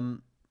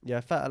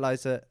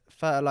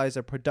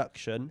 Fertilizer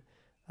production,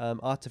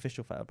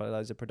 artificial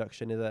fertilizer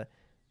production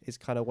is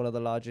kind of one of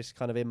the largest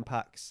kind of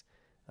impacts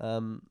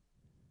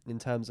in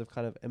terms of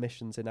kind of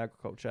emissions in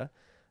agriculture.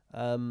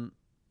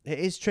 It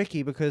is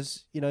tricky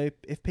because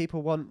if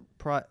people want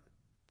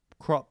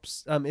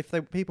crops,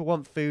 people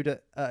want food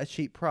at a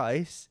cheap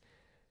price,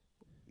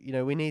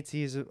 we need to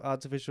use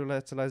artificial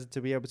fertilizer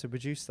to be able to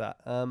produce that.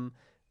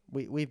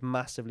 We've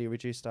massively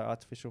reduced our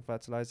artificial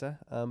fertilizer,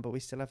 but we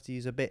still have to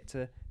use a bit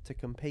to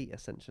compete,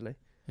 essentially.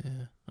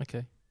 Yeah.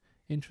 Okay.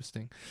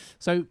 Interesting.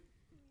 So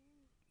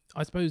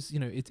I suppose,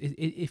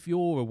 if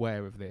you're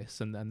aware of this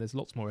and there's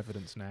lots more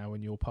evidence now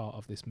and you're part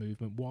of this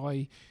movement,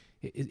 why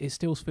it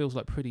still feels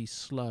like pretty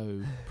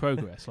slow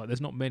progress? Like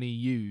there's not many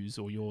yous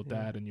or your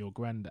dad and your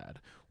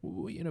granddad.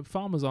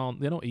 Farmers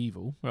they're not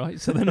evil,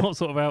 right? So they're not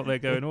sort of out there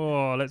going,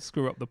 oh, let's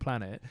screw up the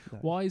planet. No.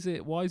 Why is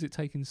it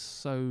taking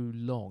so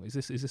long? Is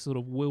this sort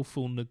of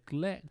willful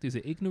neglect? Is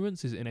it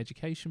ignorance? Is it an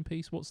education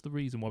piece? What's the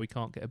reason why we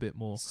can't get a bit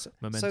more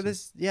momentum? So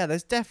there's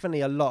definitely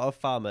a lot of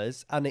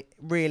farmers, and it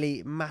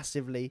really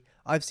massively,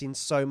 I've seen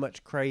so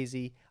much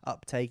crazy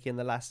uptake in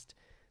the last,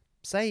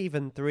 say,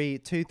 even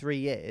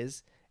 2-3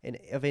 years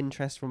of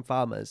interest from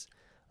farmers.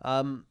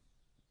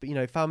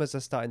 But farmers are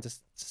starting to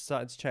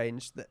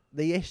change.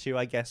 The issue,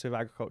 I guess, with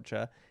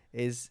agriculture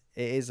is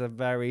it is a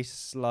very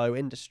slow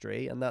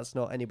industry, and that's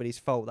not anybody's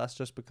fault. That's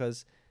just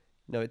because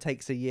it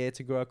takes a year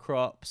to grow a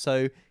crop.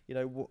 So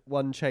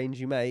one change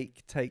you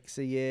make takes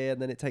a year,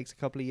 and then it takes a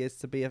couple of years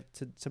to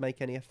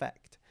make any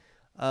effect.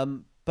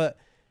 But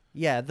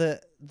yeah,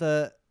 the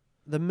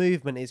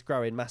movement is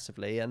growing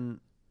massively, and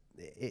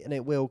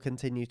it will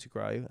continue to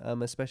grow,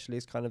 especially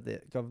as kind of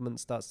the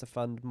government starts to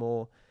fund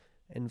more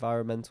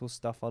environmental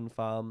stuff on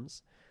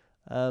farms.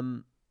 I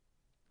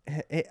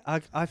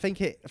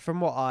think from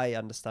what I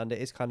understand,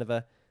 it is kind of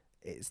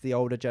it's the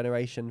older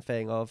generation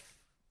thing of,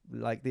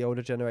 like, the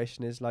older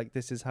generation is like,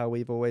 this is how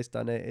we've always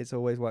done it. It's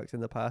always worked in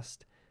the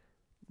past.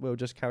 We'll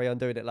just carry on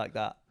doing it like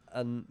that.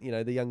 And,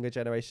 the younger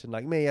generation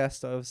like me are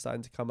sort of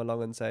starting to come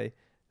along and say,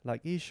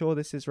 like, you sure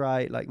this is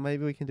right? Like,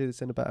 maybe we can do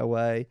this in a better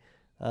way.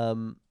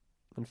 And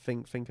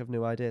think of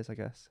new ideas, I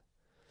guess.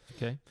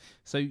 Okay,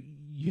 so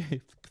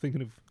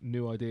thinking of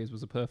new ideas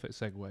was a perfect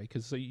segue,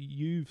 because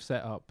you've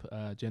set up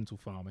Gentle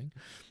Farming.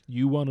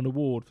 You won an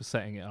award for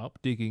setting it up,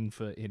 digging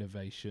for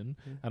innovation,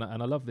 and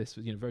I love this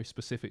very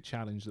specific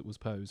challenge that was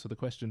posed. So the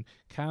question: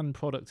 can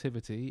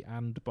productivity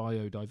and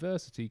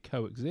biodiversity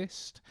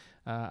coexist?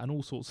 And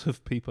all sorts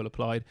of people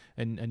applied,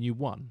 and you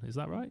won. Is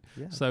that right?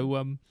 Yeah.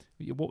 So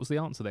what was the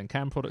answer then?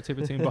 Can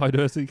productivity and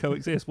biodiversity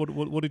coexist?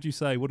 What did you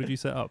say? What did you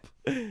set up?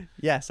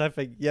 Yes, I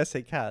think yes,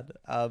 it can.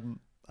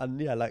 And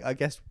yeah, like, I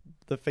guess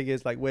the thing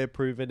is, like, we're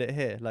proving it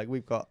here. Like,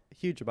 we've got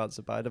huge amounts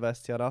of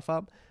biodiversity on our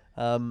farm.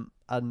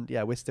 And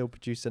yeah, we're still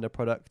producing a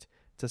product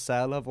to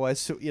sell.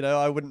 Otherwise,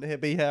 I wouldn't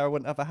be here. I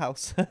wouldn't have a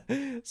house.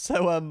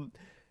 So,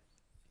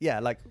 yeah,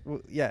 like,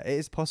 it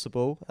is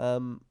possible.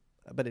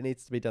 But it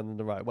needs to be done in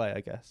the right way, I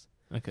guess.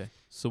 Okay.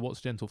 So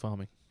what's Gentle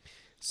Farming?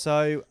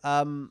 So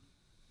from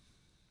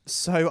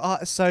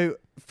the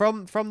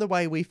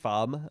way we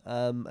farm,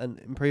 and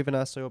improving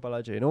our soil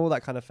biology and all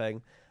that kind of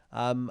thing,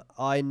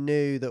 I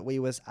knew that we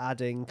was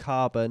adding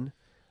carbon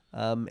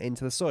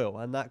into the soil,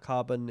 and that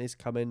carbon is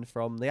coming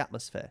from the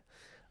atmosphere.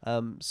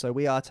 So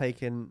we are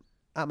taking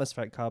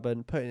atmospheric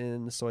carbon, putting it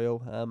in the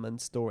soil,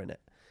 and storing it.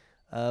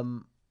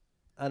 And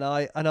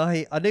I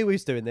knew we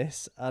was doing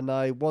this, and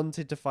I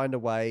wanted to find a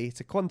way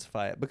to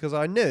quantify it, because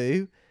I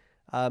knew,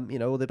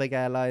 all the big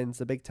airlines,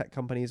 the big tech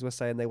companies were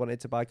saying they wanted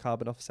to buy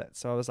carbon offsets.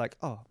 So I was like,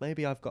 oh,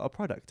 maybe I've got a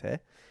product here.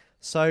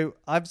 So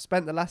I've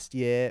spent the last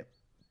year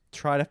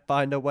try to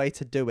find a way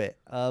to do it.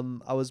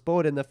 I was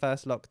bored in the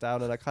first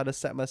lockdown, and I kind of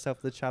set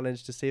myself the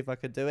challenge to see if I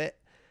could do it,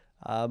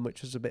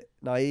 which was a bit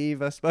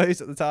naive, I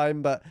suppose, at the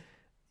time. But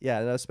yeah,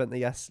 and I spent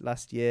the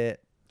last year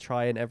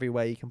trying every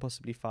way you can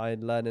possibly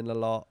find, learning a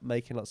lot,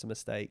 making lots of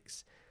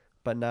mistakes.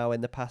 But now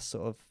in the past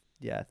sort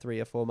of 3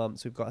 or 4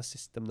 months, we've got a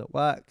system that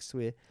works.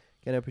 We're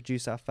going to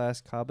produce our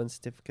first carbon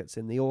certificates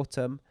in the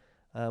autumn.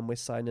 We're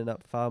signing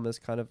up farmers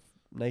kind of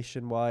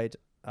nationwide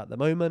at the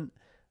moment.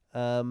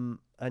 And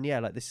yeah,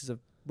 like this is a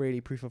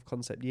really proof of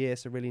concept year.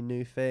 It's a really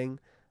new thing.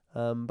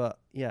 But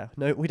yeah,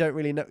 no, we don't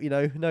really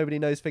know, nobody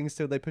knows things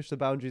till they push the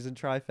boundaries and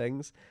try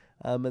things.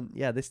 And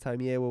yeah, this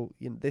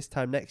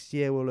time next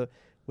year,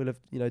 we'll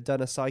have,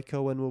 done a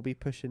cycle, and we'll be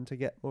pushing to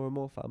get more and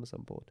more farmers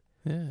on board.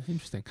 Yeah,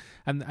 interesting.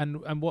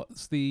 And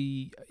what's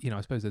the,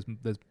 I suppose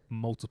there's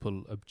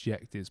multiple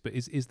objectives, but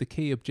is the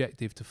key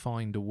objective to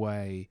find a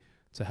way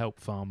to help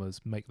farmers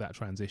make that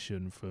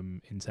transition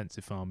from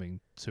intensive farming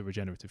to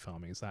regenerative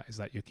farming? Is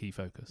that your key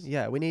focus?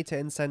 Yeah, we need to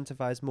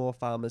incentivize more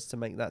farmers to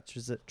make that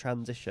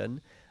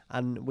transition,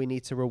 and we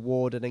need to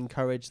reward and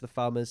encourage the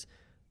farmers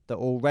that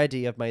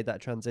already have made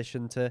that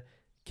transition to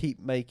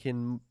keep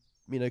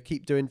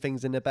doing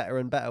things in a better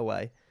and better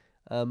way,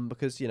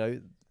 because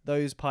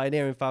those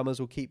pioneering farmers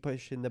will keep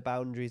pushing the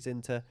boundaries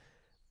into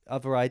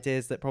other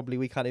ideas that probably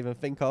we can't even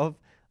think of.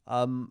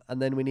 And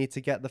then we need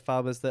to get the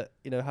farmers that,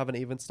 haven't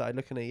even started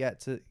looking at it yet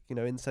to,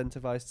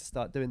 incentivize to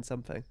start doing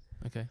something.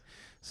 Okay.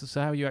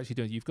 So how are you actually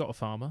doing? You've got a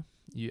farmer,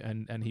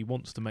 and he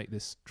wants to make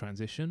this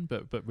transition,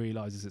 but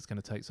realizes it's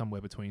going to take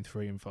somewhere between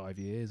 3 and 5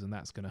 years, and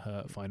that's going to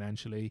hurt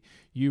financially.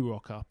 You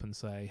rock up and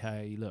say,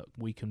 hey, look,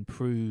 we can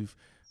prove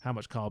how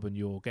much carbon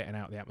you're getting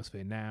out of the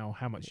atmosphere now,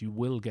 how much you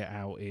will get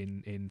out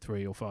in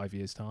 3 or 5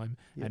 years' time.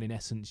 Yeah. And in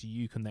essence,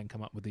 you can then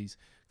come up with these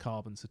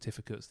carbon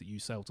certificates that you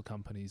sell to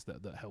companies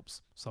that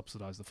helps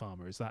subsidize the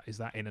farmer. Is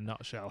that in a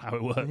nutshell how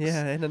it works?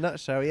 Yeah, in a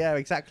nutshell. Yeah,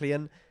 exactly.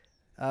 And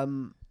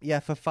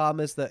for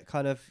farmers that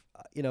kind of,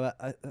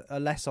 are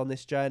less on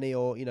this journey,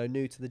 or,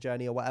 new to the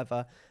journey or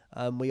whatever,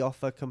 we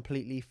offer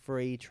completely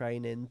free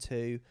training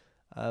to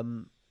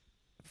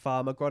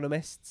farm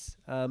agronomists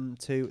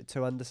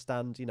to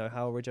understand,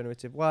 how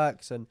regenerative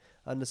works and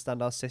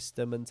understand our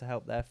system, and to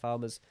help their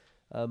farmers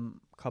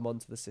come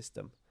onto the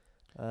system.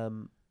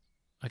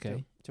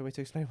 Okay. Do you want me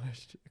to explain what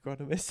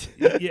agronomist?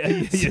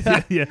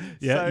 Yeah.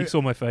 So, you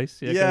saw my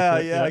face.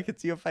 Yeah, I could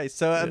see your face.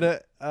 So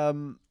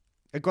an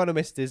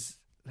agronomist is,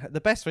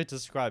 the best way to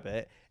describe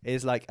it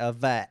is like a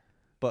vet,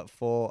 but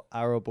for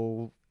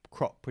arable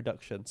crop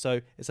production.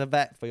 So it's a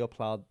vet for your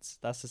plants.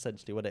 That's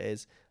essentially what it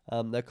is.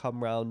 They'll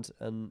come round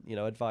and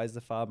advise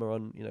the farmer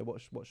on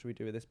what should we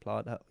do with this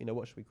plant,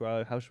 what should we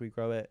grow, how should we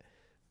grow it,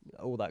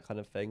 all that kind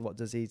of thing. What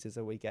diseases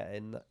are we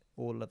getting,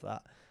 all of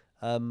that.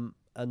 And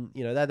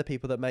they're the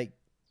people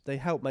that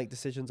help make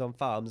decisions on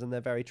farms, and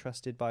they're very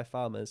trusted by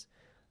farmers.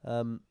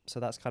 So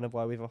that's kind of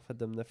why we've offered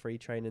them the free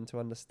training to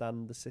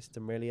understand the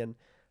system really, and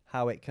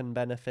how it can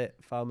benefit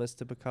farmers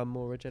to become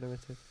more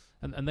regenerative.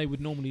 And they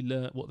would normally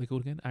learn, what they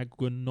called again?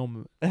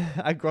 Agronomists.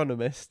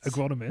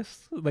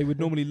 Agronomists. They would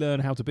normally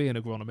learn how to be an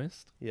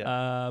agronomist.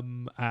 Yeah.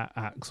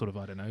 At sort of,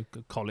 I don't know,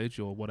 college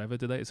or whatever.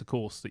 Do they? It's a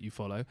course that you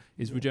follow.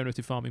 Is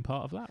regenerative farming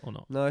part of that or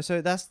not? No.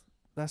 So that's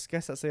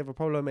the other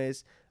problem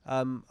is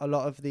a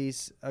lot of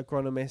these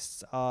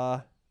agronomists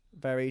are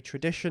very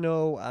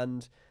traditional,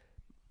 and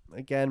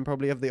again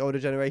probably of the older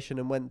generation,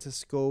 and went to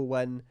school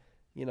when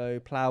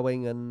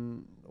ploughing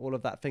and all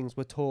of that things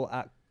were taught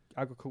at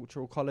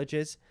agricultural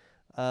colleges.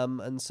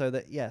 And so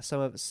that,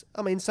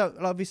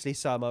 obviously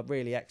some are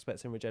really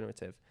experts in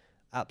regenerative,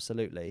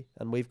 absolutely.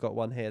 And we've got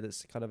one here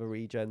that's kind of a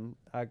regen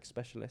ag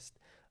specialist.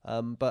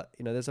 But,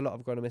 there's a lot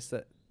of agronomists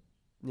that,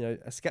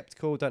 are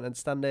skeptical, don't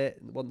understand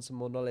it, want some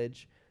more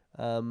knowledge.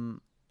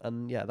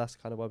 And yeah, that's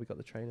kind of why we got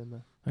the training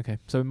there. Okay,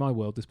 so in my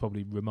world, this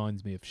probably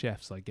reminds me of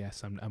chefs, I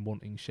guess, and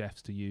wanting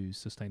chefs to use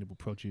sustainable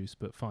produce,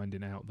 but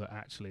finding out that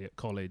actually at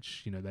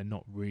college, they're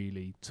not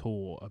really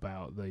taught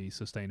about the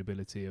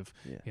sustainability of,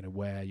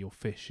 where your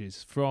fish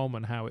is from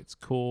and how it's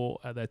caught.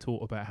 They're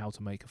taught about how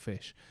to make a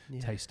fish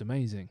taste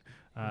amazing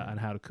and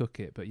how to cook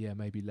it, but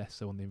maybe less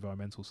so on the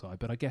environmental side.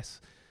 But I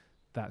guess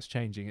that's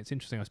changing. It's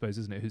interesting, I suppose,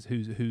 isn't it?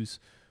 Who's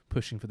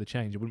pushing for the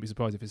change? I wouldn't be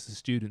surprised if it's the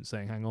students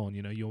saying, hang on,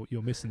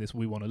 you're missing this,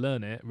 we want to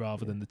learn it,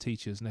 rather than the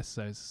teachers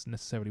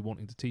necessarily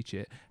wanting to teach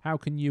it. How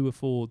can you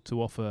afford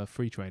to offer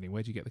free training?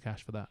 Where do you get the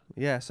cash for that?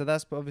 Yeah, so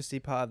that's obviously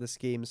part of the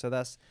scheme. So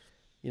that's,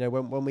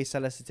 when we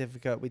sell a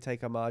certificate, we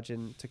take a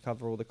margin to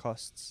cover all the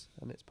costs,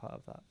 and it's part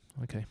of that.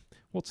 Okay.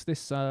 What's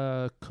this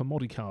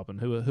commodity carbon?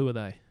 Who are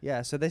they?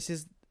 Yeah, so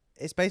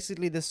it's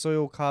basically the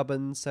soil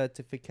carbon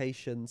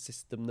certification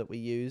system that we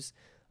use.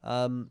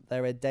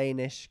 They're a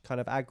Danish kind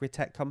of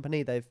agri-tech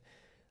company. They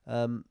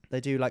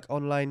do like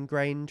online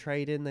grain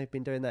trading. They've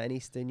been doing that in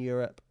Eastern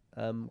Europe,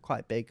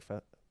 quite big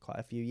for quite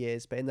a few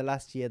years. But in the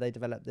last year, they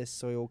developed this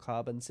soil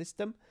carbon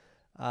system,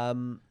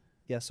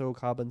 soil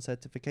carbon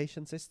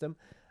certification system.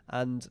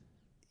 And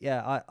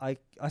I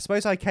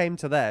suppose I came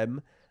to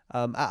them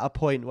at a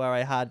point where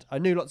I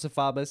knew lots of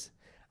farmers,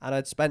 and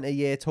I'd spent a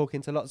year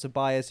talking to lots of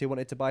buyers who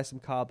wanted to buy some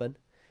carbon.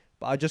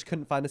 but I just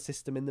couldn't find a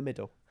system in the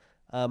middle.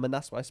 And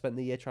that's what I spent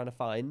the year trying to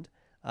find.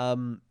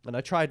 And I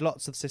tried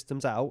lots of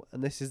systems out,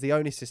 and this is the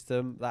only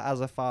system that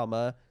as a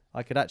farmer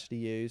I could actually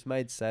use,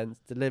 made sense,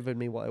 delivered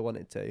me what I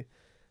wanted to.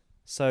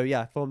 So yeah,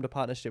 I formed a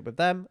partnership with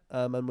them,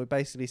 and we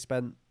basically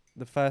spent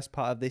the first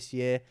part of this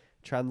year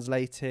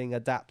translating,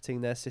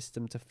 adapting their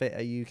system to fit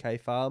a UK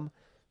farm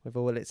with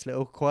all its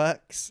little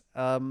quirks.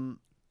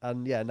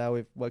 And yeah, now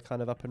we're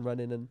kind of up and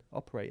running and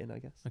operating, I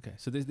guess. Okay,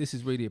 so this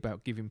is really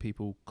about giving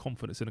people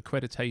confidence, an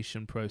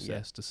accreditation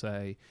process to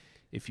say,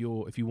 if you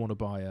want to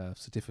buy a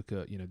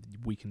certificate,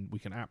 we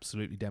can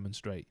absolutely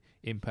demonstrate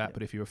impact.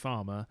 But if you're a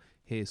farmer,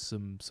 here's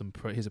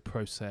here's a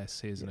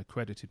process, here's an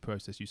accredited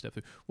process you step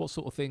through. What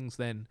sort of things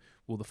then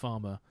will the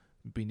farmer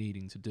be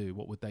needing to do?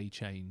 What would they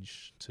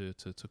change to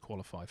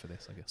qualify for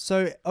this, I guess?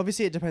 So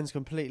obviously it depends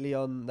completely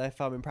on their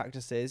farming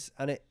practices,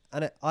 and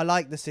I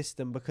like the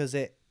system because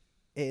it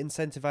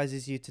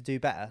incentivizes you to do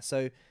better.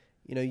 So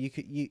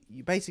you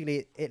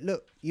basically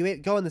you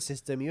go on the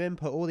system, you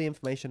input all the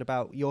information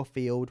about your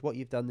field, what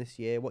you've done this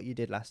year, what you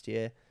did last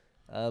year,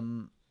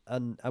 and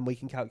we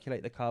can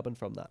calculate the carbon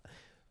from that.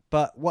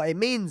 But what it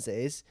means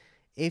is,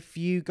 if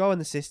you go on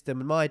the system,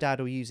 and my dad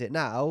will use it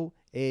now,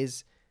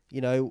 is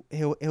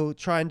he'll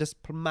try and just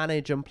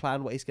manage and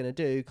plan what he's going to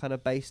do kind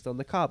of based on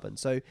the carbon.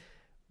 So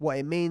what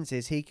it means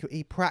is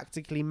he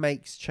practically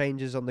makes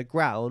changes on the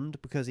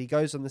ground because he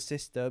goes on the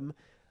system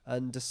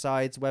and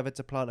decides whether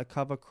to plant a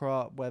cover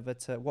crop,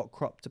 what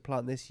crop to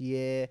plant this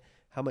year,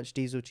 how much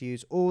diesel to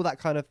use, all that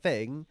kind of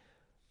thing,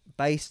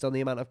 based on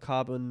the amount of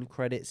carbon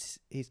credits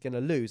he's going to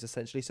lose,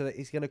 essentially. So that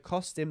it's going to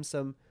cost him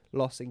some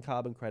loss in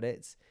carbon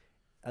credits,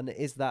 and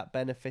is that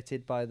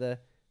benefited by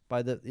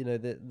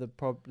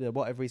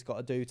whatever he's got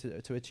to do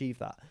to achieve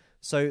that.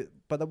 So,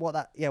 but what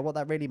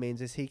that really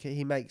means is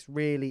he makes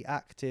really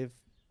active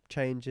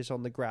changes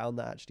on the ground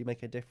that actually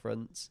make a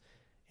difference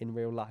in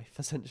real life,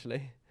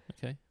 essentially.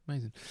 Okay,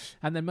 amazing.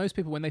 And then most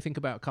people, when they think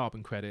about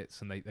carbon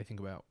credits and they think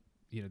about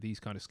these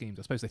kind of schemes,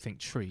 I suppose they think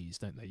trees,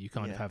 don't they? You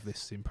kind of have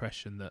this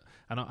impression that,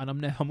 and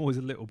I'm always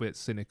a little bit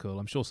cynical.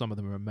 I'm sure some of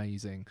them are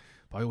amazing,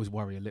 but I always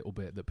worry a little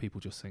bit that people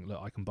just think, look,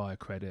 I can buy a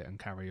credit and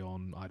carry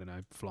on, I don't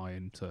know, fly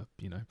into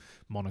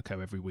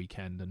Monaco every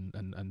weekend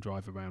and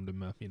drive around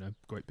in a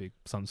great big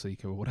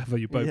Sunseeker or whatever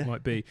your boat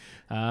might be,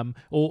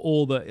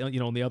 or that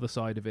on the other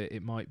side of it,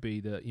 it might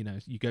be that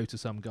you go to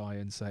some guy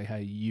and say,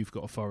 hey, you've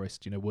got a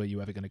forest, were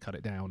you ever going to cut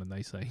it down? And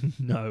they say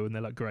no, and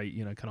they're like, great,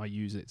 can I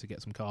use it to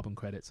get some carbon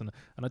credits? And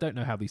I don't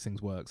know how these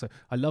things work. So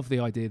I love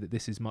the idea that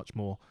this is much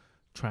more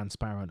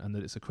transparent and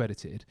that it's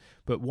accredited.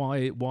 But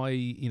why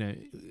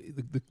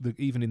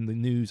even in the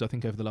news, I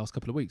think over the last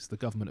couple of weeks, the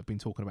government have been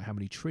talking about how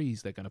many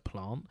trees they're going to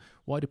plant.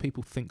 Why do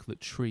people think that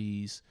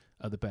trees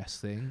are the best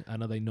thing,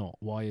 and are they not?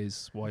 Why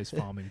is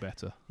farming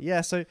better?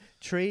 Yeah, so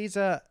trees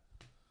are,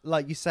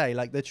 like you say,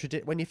 like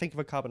when you think of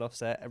a carbon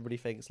offset, everybody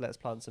thinks let's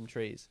plant some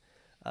trees,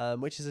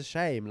 which is a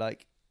shame.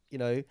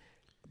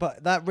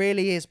 But that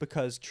really is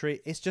because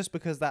it's just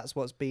because that's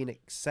what's been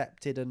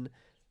accepted, and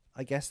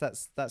I guess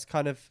that's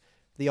kind of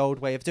the old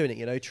way of doing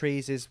it.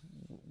 Trees is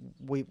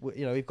we've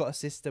got a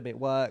system, it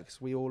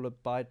works, we all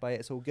abide by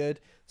it, it's all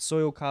good.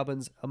 Soil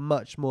carbon's a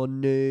much more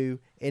new,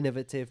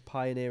 innovative,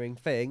 pioneering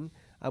thing,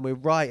 and we're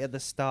right at the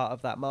start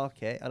of that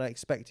market, and I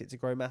expect it to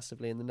grow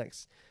massively in the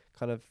next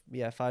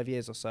 5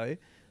 years or so.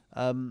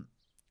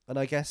 And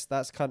I guess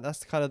that's kind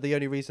of the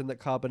only reason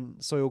that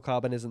soil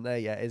carbon isn't there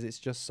yet, is it's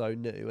just so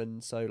new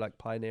and so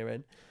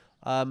pioneering.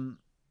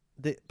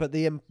 But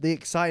the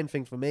exciting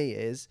thing for me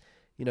is,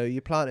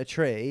 you plant a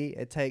tree,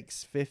 it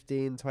takes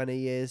 15, 20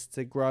 years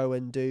to grow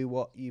and do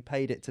what you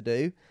paid it to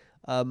do.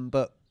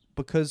 But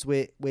because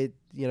we're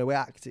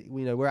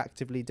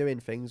actively doing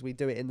things, we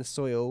do it in the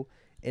soil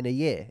in a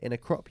year, in a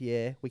crop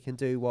year. We can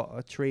do what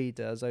a tree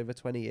does over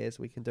 20 years.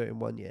 We can do it in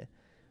 1 year.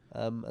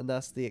 And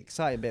that's the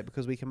exciting bit,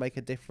 because we can make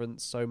a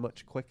difference so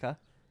much quicker.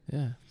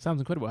 Yeah, sounds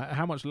incredible.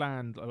 How much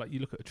land, you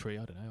look at a tree,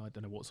 I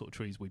don't know what sort of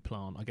trees we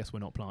plant. I guess we're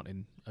not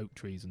planting oak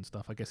trees and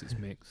stuff. I guess it's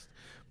mixed.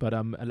 But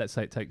and let's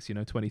say it takes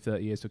 20,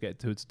 30 years to get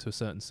to a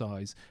certain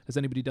size. Has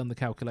anybody done the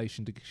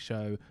calculation to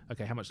show,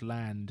 okay, how much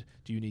land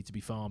do you need to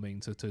be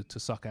farming to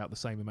suck out the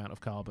same amount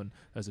of carbon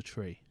as a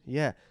tree?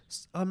 Yeah,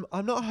 I'm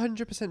not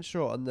 100%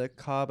 sure on the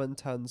carbon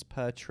tons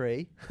per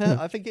tree.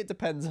 I think it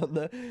depends on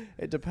the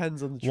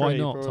tree. Why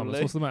not, probably.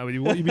 Thomas? What's the matter with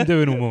you? What have you been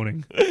doing all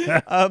morning?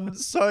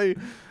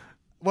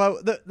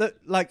 Well,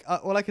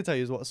 all I can tell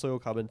you is what soil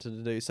carbon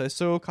can do. So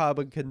soil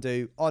carbon can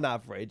do, on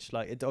average,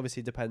 it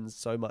obviously depends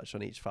so much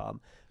on each farm,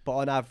 but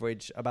on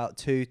average, about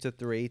 2 to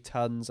 3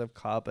 tons of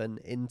carbon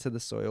into the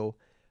soil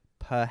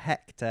per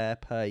hectare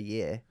per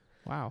year.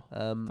 Wow,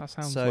 that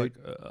sounds like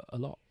a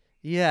lot.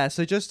 Yeah,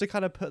 so just to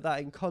kind of put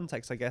that in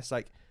context, I guess,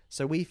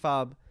 so we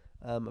farm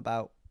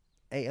about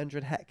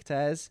 800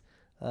 hectares.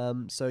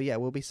 So yeah,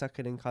 we'll be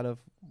sucking in kind of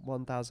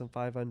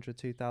 1,500,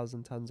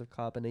 2,000 tons of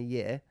carbon a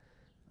year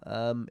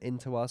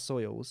into our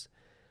soils.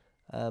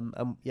 And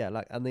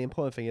the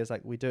important thing is,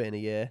 we do it in a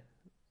year.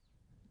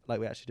 like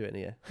we actually do it in a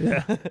year.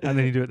 Yeah, and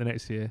then you do it the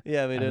next year.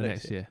 Yeah, we do And it the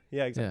next year.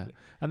 Yeah, exactly.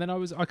 And then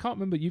I can't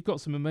remember. You've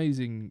got some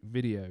amazing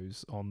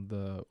videos on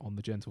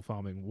the Gentle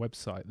Farming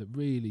website that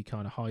really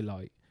kind of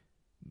highlight,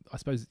 I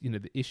suppose,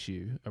 the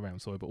issue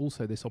around soy, but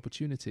also this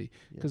opportunity.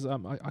 Because I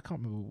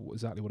can't remember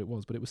exactly what it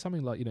was, but it was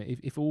something like,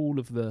 if all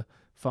of the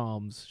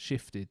farms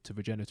shifted to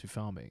regenerative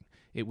farming,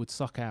 it would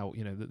suck out,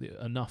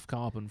 enough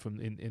carbon from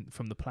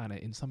the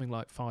planet in something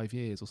like 5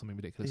 years or something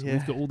ridiculous. Yeah.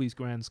 We've got all these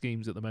grand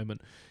schemes at the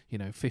moment,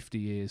 50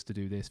 years to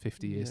do this,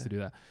 50 years to do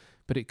that.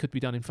 But it could be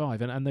done in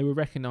 5. And they were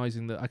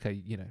recognising that,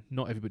 okay,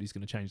 not everybody's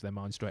going to change their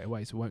mind straight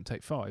away, so it won't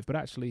take 5. But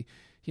actually,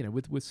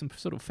 with some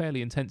sort of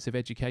fairly intensive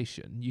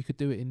education, you could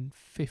do it in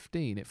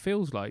 15. It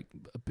feels like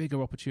a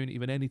bigger opportunity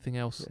than anything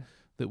else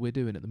that we're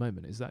doing at the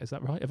moment. Is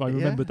that right? Have I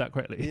remembered that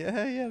correctly?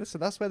 Yeah. So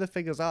that's where the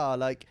figures are.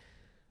 Like,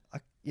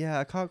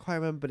 I can't quite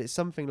remember, but it's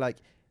something like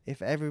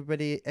if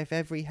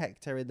every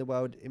hectare in the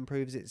world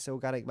improves its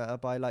organic matter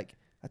by like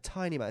a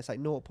tiny amount, it's like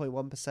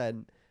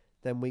 0.1%,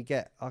 then we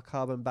get our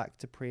carbon back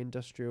to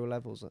pre-industrial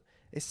levels.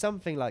 It's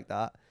something like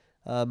that,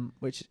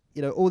 which,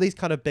 all these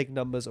kind of big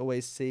numbers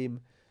always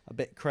seem a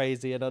bit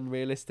crazy and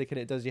unrealistic, and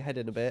it does your head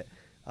in a bit.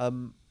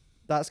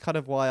 That's kind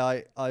of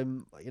why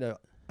I'm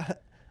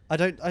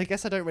I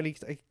guess I don't really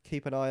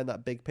keep an eye on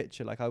that big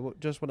picture. Like,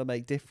 just want to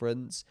make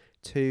difference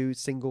to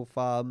single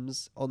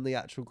farms on the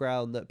actual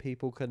ground that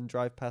people can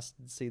drive past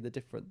and see the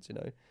difference,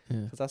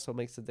 because that's what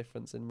makes the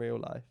difference in real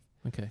life.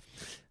 Okay.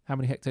 How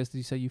many hectares did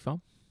you say you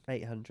farm?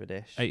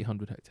 800-ish.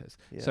 800 hectares.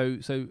 Yeah.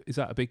 So is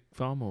that a big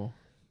farm or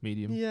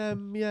medium?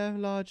 Yeah,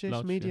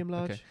 largish, medium,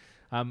 large. Okay.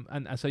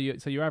 And so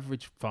your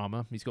average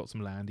farmer, he's got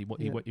some land.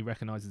 He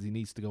recognises he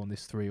needs to go on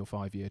this 3 or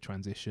 5 year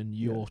transition.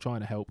 You're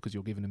trying to help because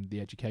you're giving him the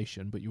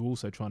education, but you're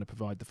also trying to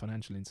provide the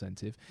financial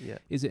incentive. Yeah.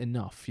 Is it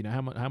enough?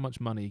 How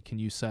much money can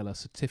you sell a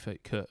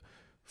certificate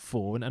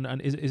for?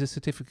 And is a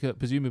certificate,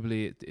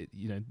 presumably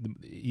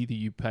either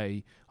you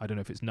pay, I don't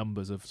know if it's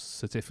numbers of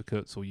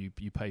certificates, or you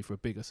pay for a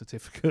bigger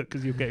certificate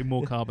because you're getting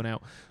more carbon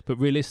out. But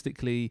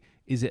realistically,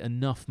 is it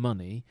enough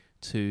money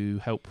to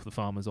help the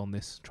farmers on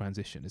this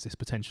transition? Is this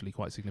potentially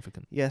quite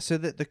significant? Yeah, so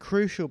the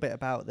crucial bit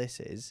about this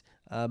is,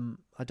 I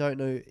don't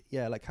know,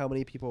 like how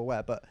many people are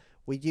aware, but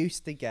we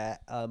used to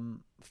get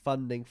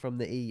funding from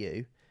the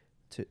EU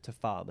to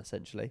farm,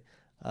 essentially,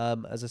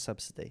 as a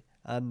subsidy.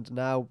 And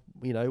now,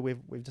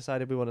 we've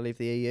decided we want to leave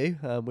the EU.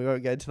 We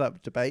won't get into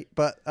that debate,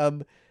 but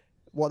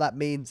what that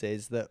means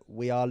is that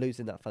we are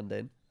losing that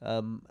funding,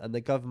 and the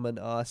government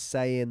are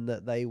saying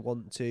that they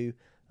want to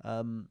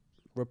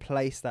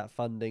replace that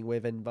funding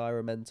with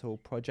environmental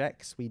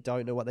projects. We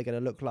don't know what they're going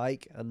to look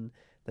like, and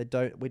we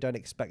don't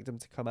expect them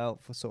to come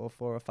out for sort of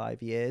 4 or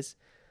 5 years,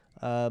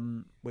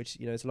 which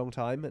is a long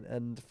time,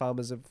 and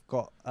farmers have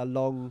got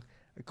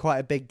quite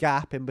a big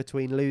gap in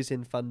between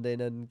losing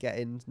funding and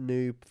getting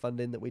new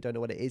funding that we don't know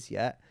what it is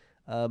yet,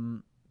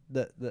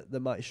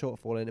 that might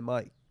shortfall, and it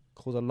might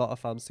cause a lot of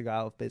farms to go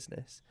out of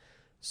business.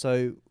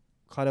 So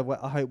kind of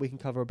I hope we can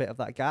cover a bit of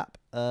that gap,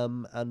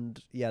 and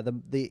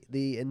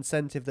the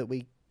incentive that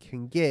we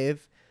can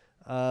give,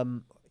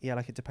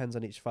 like it depends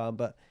on each farm,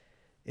 but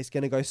it's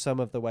going to go some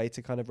of the way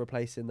to kind of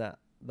replacing that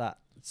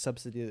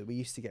subsidy that we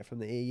used to get from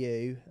the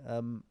EU,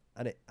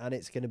 and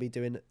it's going to be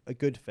doing a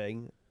good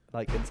thing,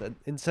 like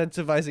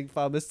incentivizing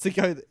farmers to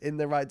go in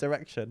the right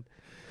direction.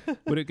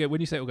 Would it go,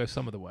 when you say it will go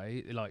some of the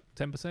way, like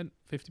 10%,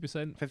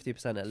 50%?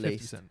 50% at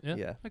least. 50%,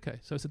 yeah? Okay,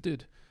 so it's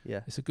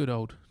a good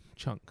old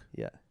chunk.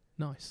 Yeah.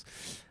 Nice.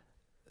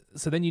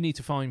 So then you need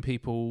to find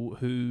people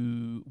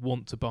who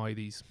want to buy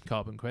these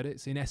carbon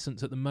credits. In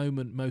essence, at the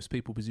moment, most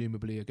people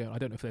presumably are going, I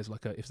don't know if there's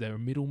if they're a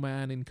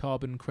middleman in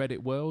carbon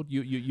credit world.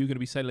 You're going to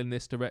be selling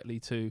this directly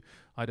to,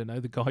 I don't know,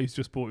 the guy who's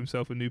just bought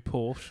himself a new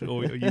Porsche,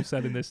 or are you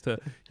selling this to,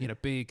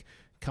 big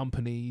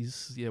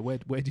companies? Yeah, where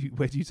do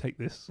you take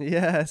this?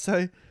 Yeah,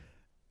 so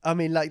I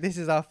mean, this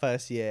is our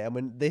first year,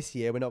 and this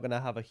year we're not going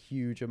to have a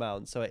huge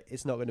amount, so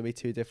it's not going to be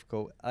too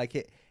difficult.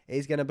 It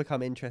is going to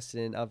become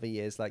interesting in other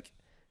years.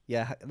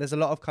 There's a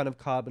lot of kind of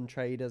carbon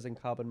traders and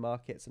carbon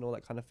markets and all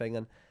that kind of thing,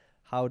 and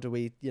how do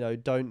we,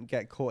 don't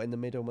get caught in the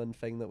middleman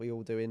thing that we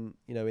all do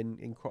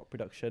in crop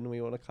production. We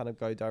want to kind of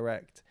go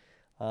direct,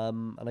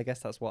 and I guess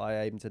that's what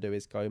I aim to do,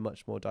 is go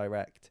much more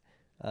direct.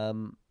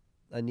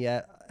 And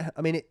yeah,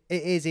 I mean, it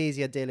is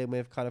easier dealing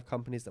with kind of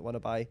companies that want to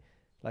buy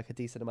a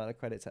decent amount of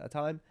credits at a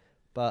time.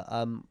 But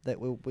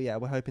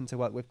we're hoping to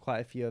work with quite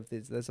a few of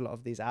these. There's a lot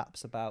of these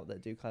apps about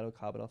that do kind of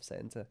carbon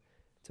offsetting to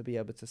be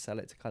able to sell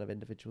it to kind of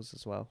individuals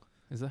as well.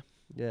 Is there?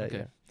 Yeah, okay.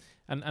 Yeah.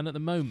 And at the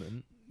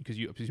moment, because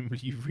presumably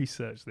you've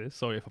researched this,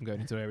 sorry if I'm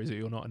going into areas that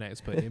you're not an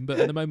expert in, but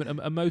at the moment,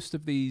 are most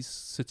of these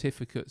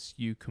certificates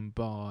you can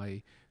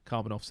buy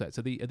carbon offsets,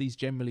 are these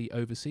generally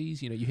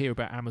overseas? You hear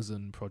about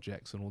Amazon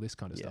projects and all this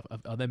kind of stuff.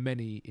 Are there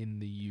many in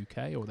the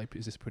UK, or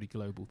is this a pretty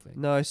global thing?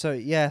 No, so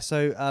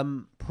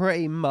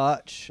pretty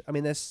much. I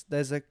mean,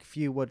 there's a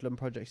few woodland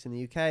projects in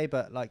the UK,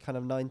 but kind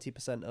of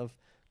 90% of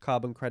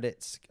carbon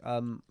credits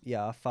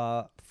are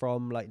far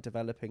from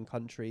developing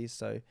countries.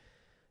 So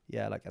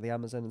the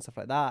Amazon and stuff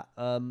like that.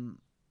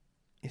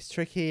 It's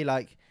tricky,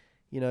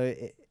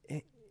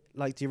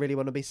 like, do you really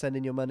want to be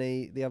sending your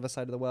money the other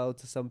side of the world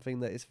to something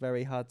that is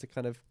very hard to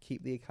kind of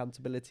keep the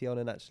accountability on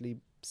and actually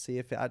see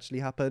if it actually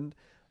happened?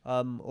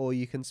 Or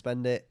you can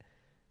spend it,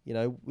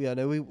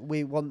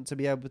 we want to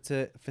be able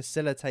to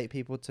facilitate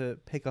people to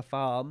pick a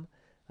farm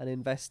and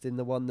invest in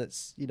the one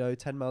that's,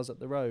 10 miles up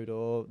the road,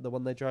 or the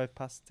one they drive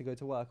past to go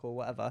to work, or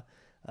whatever.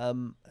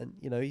 And,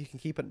 you can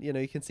keep it,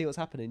 you can see what's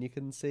happening. You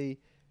can see,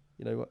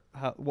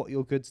 what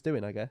your good's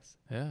doing, I guess.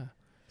 Yeah.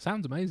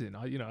 Sounds amazing.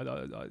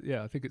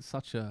 I think it's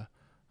such an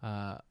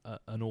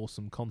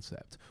awesome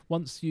concept.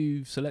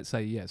 So let's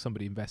say,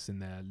 somebody invests in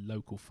their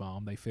local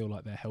farm, they feel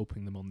like they're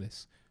helping them on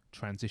this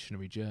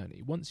transitionary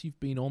journey. Once you've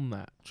been on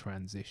that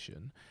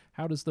transition,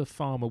 how does the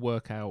farmer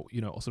work out,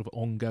 sort of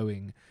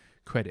ongoing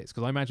credits?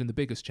 Because I imagine the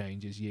biggest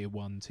change is year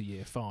 1 to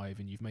year 5,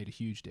 and you've made a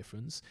huge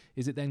difference.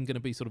 Is it then going to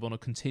be sort of on a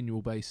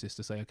continual basis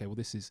to say, okay, well,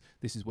 this is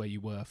where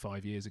you were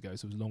 5 years ago,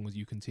 so as long as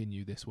you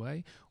continue this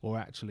way? Or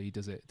actually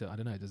does it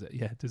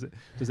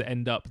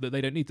end up that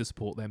they don't need to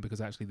support them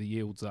because actually the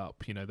yield's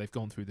up, they've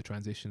gone through the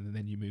transition, and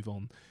then you move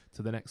on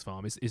to the next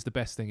farm? Is the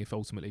best thing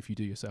if you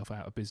do yourself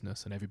out of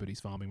business and everybody's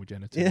farming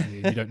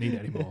regeneratively, you don't need it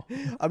anymore?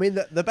 I mean,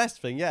 the best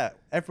thing,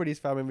 everybody's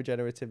farming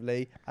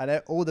regeneratively,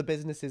 and all the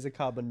businesses are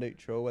carbon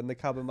neutral, and the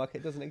carbon market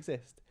doesn't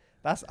exist.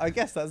 That's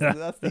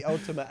the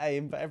ultimate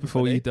aim for everybody.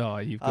 Before you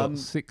die, you've got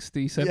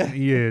 60, 70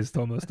 years,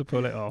 Thomas, to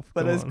pull it off.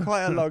 But there's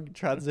quite a long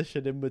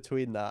transition in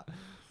between that,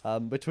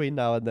 between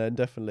now and then,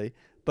 definitely.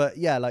 But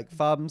like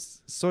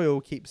farms,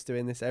 soil keeps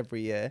doing this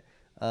every year.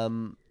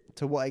 To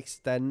what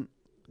extent,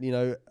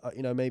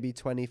 maybe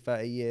 20,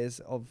 30 years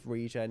of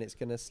regen, it's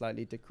going to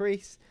slightly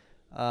decrease.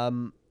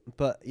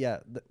 But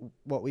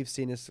what we've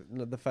seen is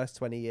the first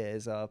 20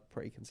 years are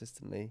pretty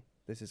consistently,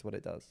 this is what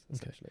it does,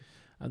 essentially.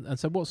 Okay. And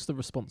so what's the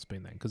response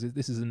been then? Because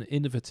this is an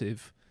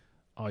innovative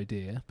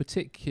idea,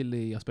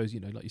 particularly, I suppose,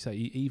 like you say,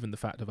 even the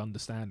fact of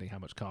understanding how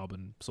much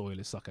carbon soil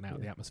is sucking out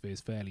of the atmosphere is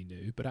fairly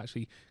new, but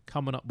actually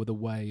coming up with a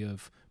way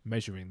of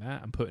measuring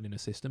that and putting in a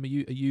system. Are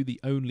you the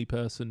only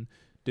person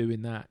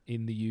doing that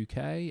in the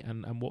UK?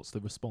 And what's the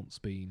response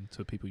been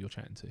to people you're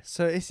chatting to?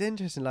 So it's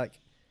interesting, like,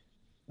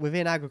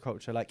 within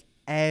agriculture, like,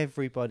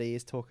 everybody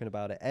is talking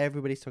about it.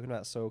 Everybody's talking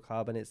about soil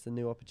carbon. It's the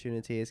new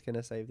opportunity. It's going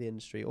to save the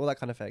industry, all that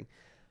kind of thing.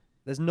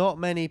 There's not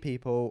many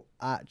people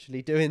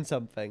actually doing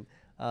something.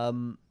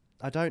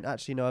 I don't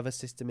actually know of a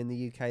system in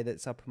the UK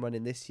that's up and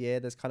running this year.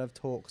 There's kind of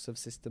talks of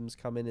systems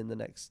coming in the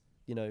next,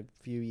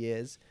 few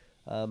years.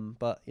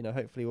 But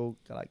hopefully we'll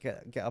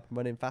get up and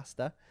running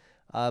faster.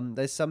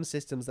 There's some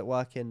systems that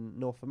work in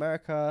North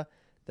America.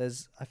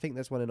 I think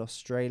there's one in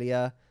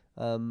Australia.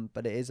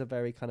 But it is a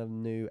very kind of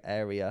new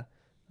area.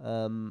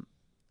 And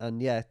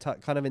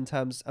kind of in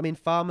terms, I mean,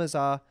 farmers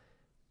are,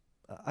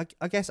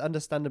 I guess,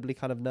 understandably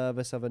kind of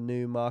nervous of a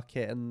new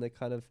market and the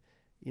kind of,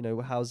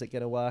 how's it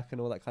going to work and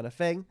all that kind of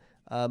thing.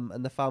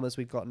 And the farmers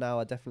we've got now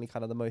are definitely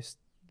kind of the most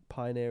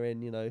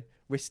pioneering,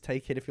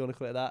 risk-taking, if you want to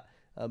call it that,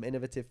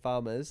 innovative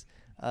farmers.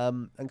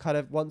 And kind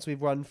of once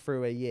we've run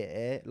through a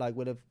year, like,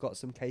 we'll have got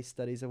some case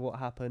studies of what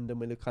happened, and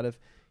we'll have kind of,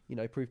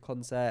 proof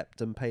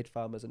concept and paid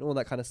farmers and all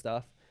that kind of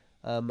stuff.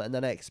 And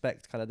then I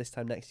expect kind of this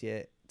time next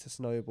year to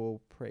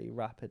snowball pretty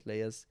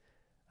rapidly as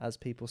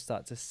people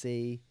start to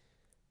see,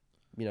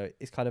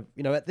 it's kind of,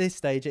 at this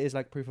stage it is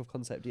like proof of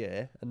concept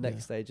year, and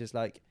next stage is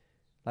like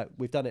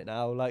we've done it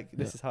now, like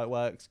this is how it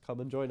works, come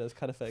and join us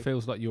kind of thing.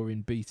 Feels like you're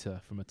in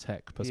beta from a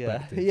tech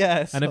perspective.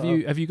 Yes. And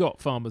have you got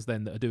farmers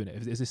then that are doing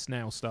it? Is this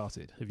now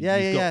started?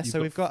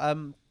 So we've got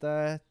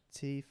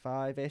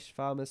 35-ish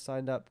farmers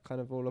signed up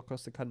kind of all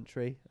across the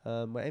country.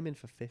 We're aiming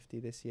for 50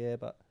 this year,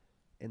 but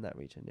in that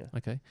region,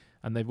 Okay.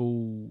 And they've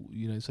all,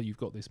 so you've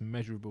got this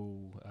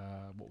measurable,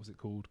 what was it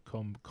called?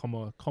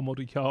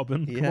 Commodity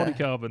carbon. Yeah. Commodity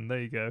carbon,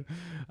 there you go.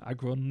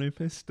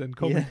 Agronomist and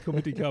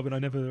commodity carbon. I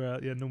never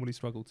normally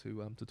struggle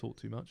to talk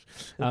too much.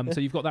 So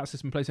you've got that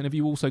system in place. And have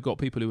you also got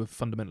people who have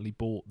fundamentally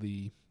bought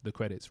the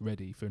credits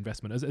ready for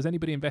investment? Has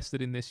anybody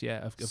invested in this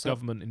yet? Have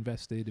government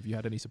invested? Have you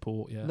had any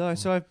support yet? No,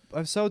 so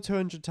I've sold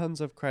 200 tons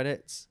of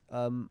credits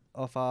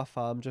off our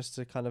farm just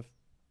to kind of,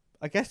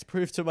 I guess,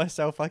 prove to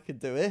myself I could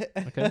do it.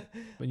 Okay.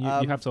 But you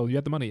have sold. You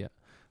had the money yet?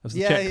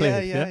 Yeah,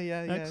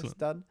 Excellent. It's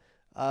done.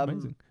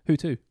 Amazing. Who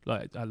to?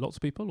 Like lots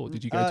of people, or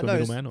did you go to a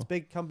middleman? It's a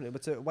big company.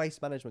 It's a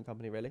waste management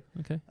company, really.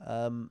 Okay.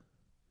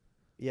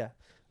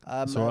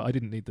 So I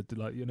didn't need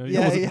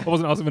I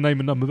wasn't asking for name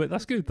and number, but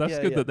that's good. That's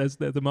good that there's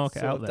the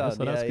market out there. Done.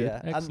 So that's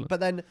good. Excellent. But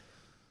then,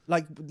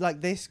 like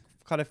this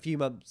kind of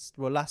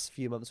last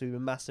few months, we've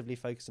been massively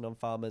focusing on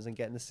farmers and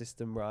getting the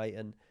system right,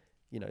 and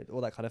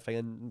all that kind of thing,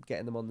 and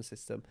getting them on the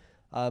system.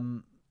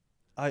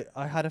 I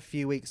had a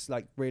few weeks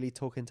like really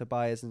talking to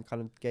buyers and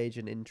kind of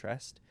gauging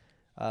interest,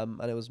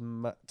 and it was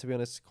to be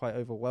honest quite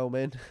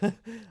overwhelming.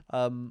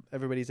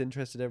 Everybody's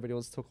interested, everybody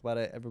wants to talk about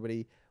it,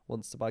 everybody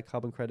wants to buy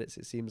carbon credits,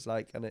 it seems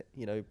like, and it,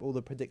 all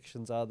the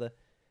predictions are the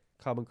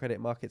carbon credit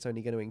market's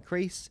only going to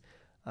increase.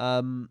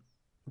 But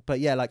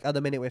like at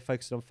the minute we're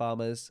focusing on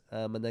farmers,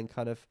 and then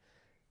kind of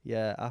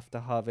after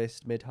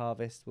harvest,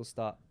 mid-harvest, we'll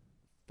start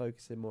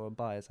focusing more on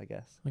buyers, I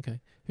guess. Okay.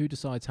 Who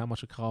decides how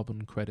much a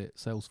carbon credit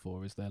sells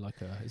for? Is there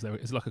is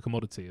it like a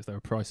commodity? Is there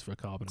a price for a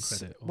carbon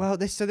credit? Well,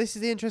 this is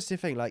the interesting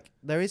thing. Like,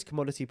 there is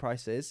commodity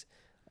prices,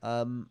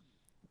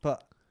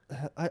 but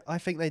I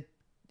think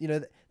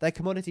they're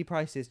commodity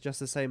prices just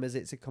the same as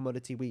it's a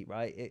commodity wheat,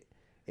 right?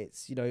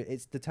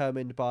 It's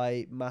determined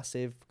by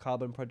massive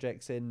carbon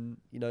projects in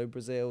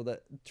Brazil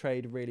that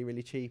trade really,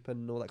 really cheap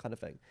and all that kind of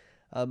thing.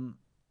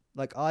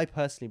 Like, I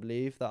personally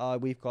believe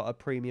that we've got a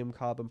premium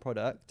carbon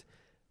product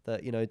that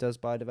does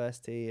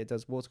biodiversity, it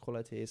does water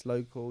quality, it's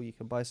local. You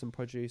can buy some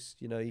produce,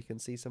 you can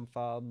see some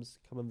farms,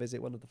 come and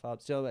visit one of the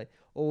farms. Do you know what I mean?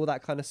 All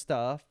that kind of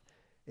stuff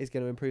is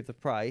going to improve the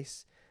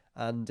price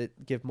and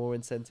it give more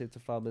incentive to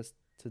farmers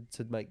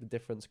to make the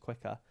difference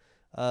quicker.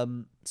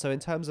 So in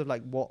terms of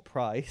like what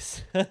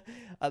price,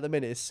 at the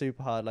minute it's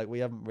super hard. Like, we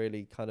haven't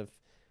really kind of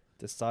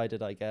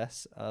decided, I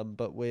guess.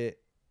 But we're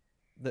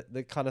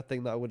the kind of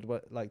thing that I would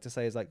like to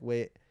say is like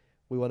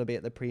we want to be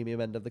at the premium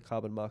end of the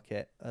carbon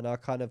market, and our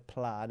kind of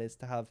plan is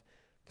to have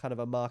kind of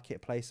a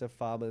marketplace of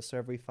farmers. So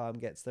every farm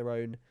gets their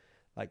own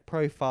like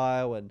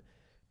profile and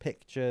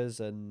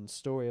pictures and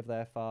story of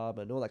their farm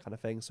and all that kind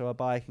of thing. So a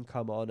buyer can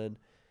come on and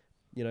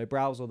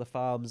browse all the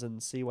farms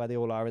and see where they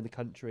all are in the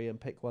country and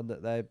pick one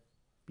that they're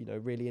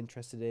really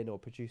interested in, or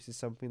produces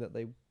something that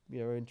they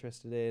are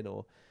interested in,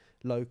 or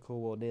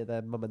local or near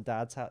their mum and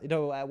dad's house,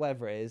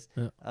 whatever it is.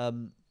 Yeah.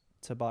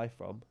 To buy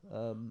from,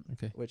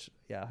 okay. Which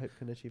I hope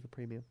can achieve a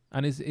premium.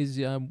 And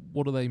is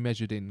what are they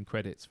measured in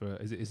credits for?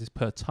 Is this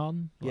per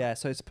ton? Yeah,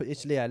 so it's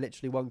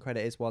literally 1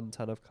 credit is 1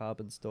 ton of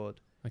carbon stored.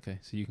 Okay,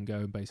 so you can go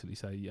and basically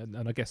say,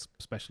 and I guess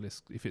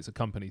specialists, if it's a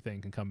company thing,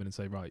 can come in and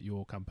say, right,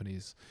 your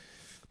company's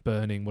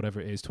burning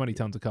whatever it is, 20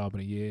 tons of carbon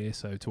a year,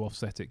 so to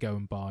offset it, go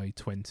and buy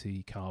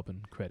 20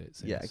 carbon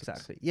credits. Yeah,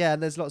 exactly. Yeah,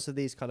 and there's lots of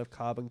these kind of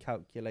carbon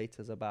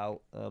calculators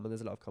about, and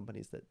there's a lot of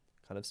companies that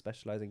kind of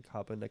specialize in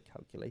carbon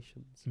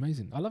calculations.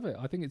 Amazing. I love it.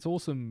 I think it's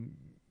awesome.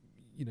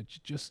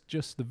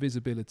 Just the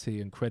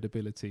visibility and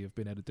credibility of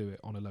being able to do it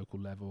on a local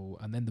level,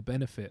 and then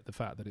the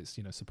fact that it's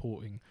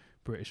supporting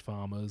British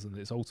farmers, and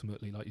it's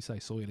ultimately, like you say,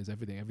 soil is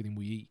everything. Everything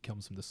we eat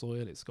comes from the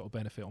soil. It's got a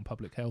benefit on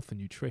public health and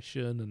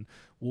nutrition and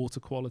water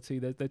quality.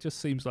 There just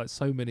seems like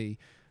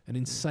an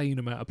insane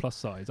amount of plus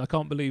sides. I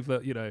can't believe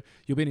that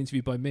you're being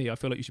interviewed by me. I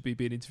feel like you should be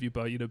being interviewed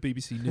by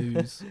BBC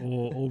News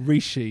or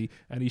Rishi,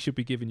 and he should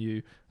be giving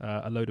you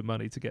a load of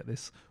money to get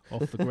this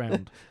off the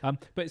ground. But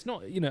it's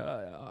not.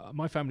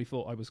 My family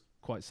thought I was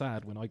quite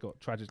sad when I got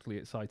tragically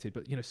excited.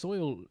 But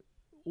soil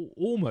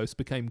almost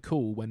became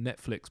cool when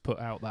Netflix put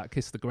out that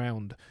Kiss the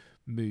Ground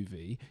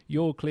movie.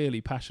 You're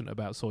clearly passionate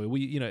about soil. Are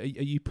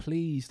you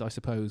pleased, I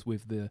suppose,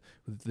 with the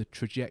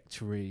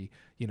trajectory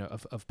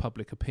of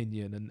public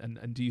opinion,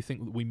 and do you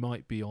think that we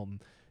might be on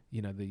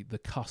the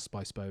cusp,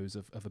 I suppose,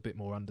 of a bit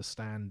more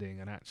understanding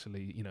and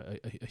actually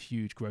a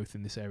huge growth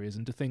in this areas?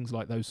 And do things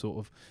like those sort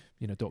of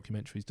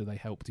documentaries, do they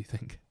help, do you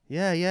think?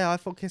 Yeah, I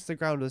thought Kiss the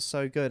Ground was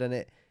so good,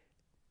 and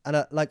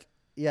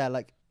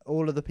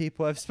all of the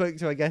people I've spoke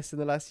to, I guess, in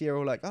the last year are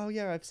all like, oh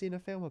yeah, I've seen a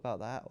film about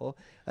that,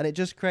 and it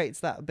just creates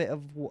that bit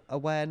of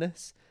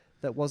awareness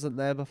that wasn't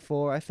there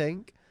before, I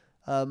think.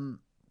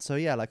 So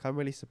yeah, like, I'm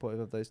really supportive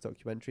of those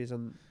documentaries,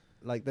 and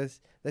like there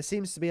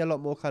seems to be a lot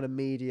more kind of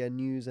media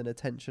news and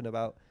attention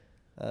about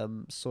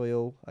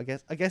soil. I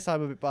guess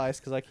I'm a bit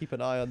biased because I keep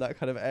an eye on that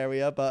kind of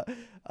area, but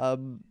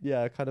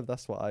yeah, kind of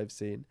that's what I've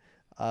seen.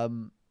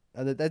 And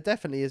there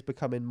definitely is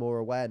becoming more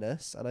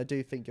awareness, and I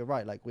do think you're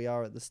right. Like, we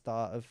are at the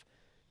start of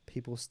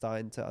people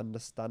starting to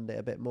understand it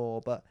a bit more,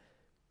 but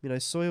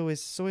soil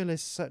is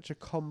such a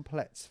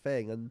complex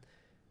thing,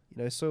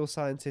 and soil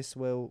scientists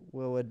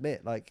will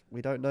admit, like,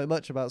 we don't know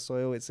much about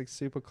soil. It's a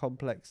super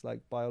complex, like,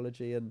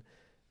 biology and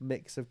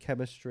mix of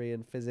chemistry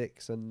and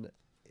physics, and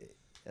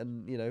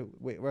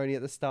we're only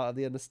at the start of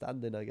the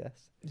understanding, I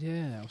guess.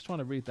 Yeah, I was trying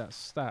to read that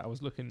stat. I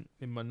was looking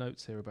in my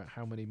notes here about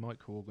how many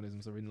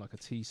microorganisms are in like a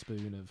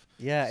teaspoon of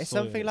it's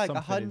soil. something like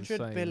 100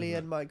 insane,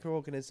 billion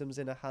microorganisms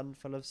in a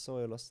handful of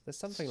soil, or there's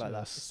something like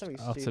that. It's so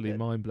utterly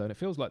mind blown. It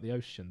feels like the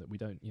ocean that we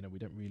don't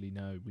really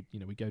know.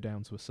 We go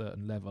down to a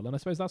certain level, and I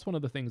suppose that's one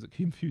of the things that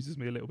confuses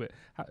me a little bit.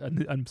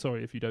 And I'm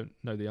sorry if you don't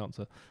know the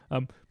answer,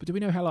 but do we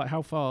know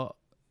how far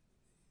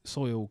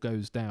soil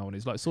goes down?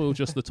 Is like soil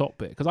just the top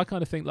bit? Because I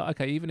kind of think, like,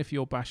 okay, even if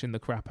you're bashing the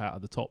crap out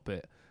of the top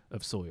bit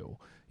of soil,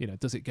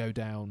 does it go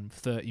down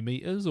 30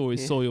 meters, or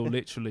is soil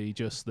literally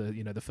just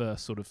the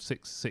first sort of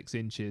six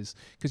inches?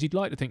 Because you'd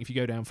like to think if you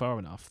go down far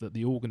enough that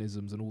the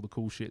organisms and all the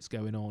cool shit's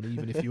going on,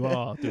 even if you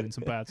are doing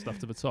some bad stuff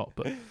to the top.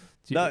 But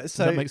does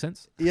that make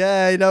sense?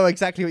 Yeah, I know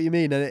exactly what you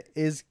mean, and it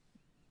is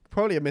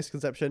probably a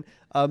misconception.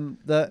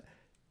 First,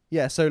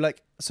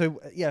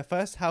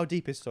 how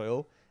deep is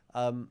soil?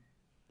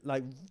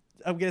 Like,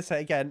 I'm going to say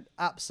again,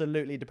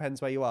 absolutely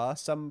depends where you are.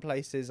 Some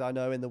places I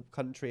know in the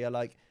country are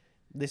like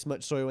this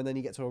much soil, and then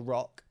you get to a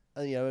rock.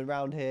 And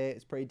around here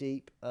it's pretty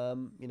deep.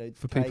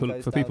 For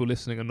people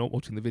listening and not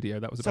watching the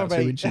video, that was about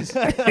 2 inches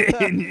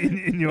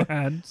in your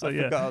hand. So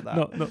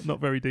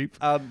not very deep.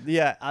 And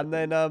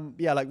then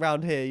like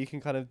round here you can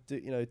kind of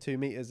do 2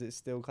 meters. It's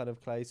still kind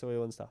of clay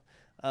soil and stuff.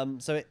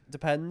 So it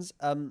depends.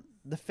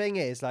 The thing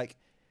is, like,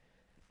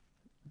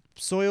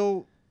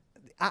 soil,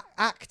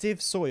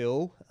 active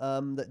soil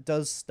that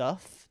does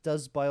stuff,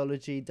 does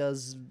biology,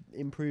 does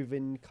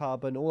improving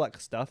carbon, all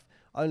that stuff,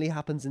 only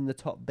happens in the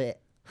top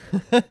bit.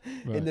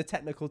 In the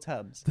technical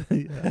terms.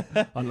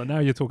 Now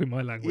you're talking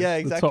my language. Yeah,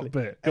 exactly. The top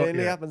bit. It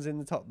only happens in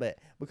the top bit,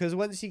 because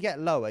once you get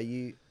lower,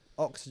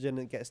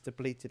 oxygen gets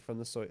depleted from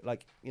the soil.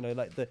 Like,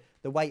 like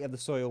the weight of the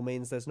soil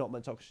means there's not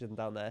much oxygen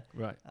down there.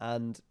 Right.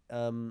 And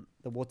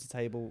the water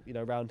table,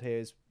 around here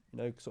is,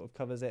 sort of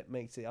covers it,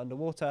 makes it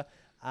underwater,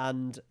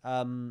 and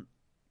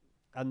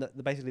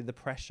basically the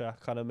pressure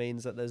kind of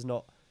means that there's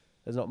not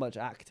much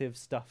active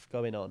stuff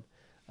going on.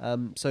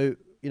 So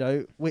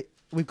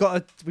we've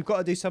got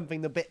to do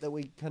something. The bit that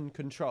we can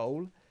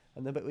control,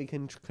 and the bit we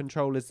can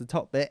control is the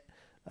top bit,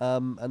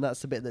 and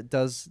that's the bit that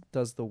does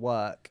the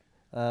work.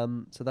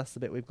 So that's the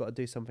bit we've got to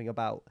do something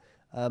about.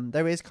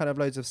 There is kind of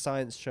loads of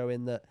science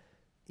showing that,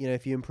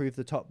 if you improve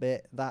the top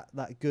bit,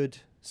 that good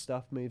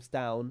stuff moves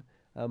down,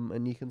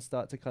 and you can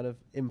start to kind of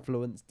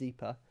influence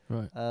deeper.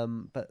 Right.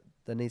 But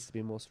there needs to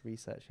be more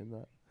research in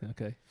that.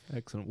 Okay,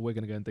 excellent. We're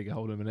going to go and dig a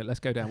hole in a minute. Let's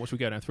go down. What should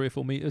we go down? 3 or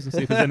 4 meters and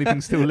see if there's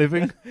anything still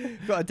living?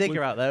 Got a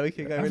digger out there. We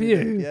can go. Have really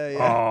you? deep.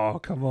 Yeah. Oh,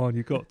 come on.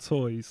 You've got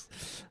toys.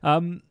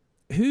 Who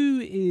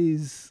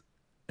is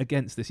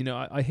against this?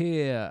 I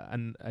hear,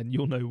 and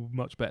you'll know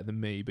much better than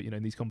me, but,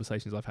 in these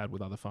conversations I've had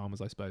with other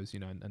farmers, I suppose,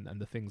 and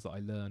the things that I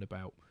learn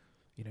about,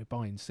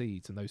 buying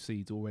seeds, and those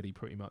seeds already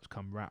pretty much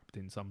come wrapped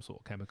in some sort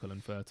of chemical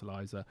and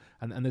fertilizer.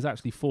 And there's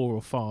actually 4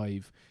 or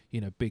 5,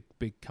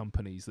 big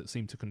companies that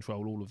seem to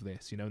control all of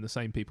this, and the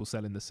same people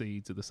selling the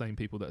seeds are the same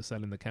people that are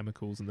selling the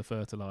chemicals and the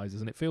fertilizers.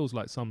 And it feels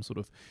like some sort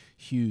of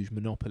huge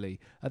monopoly.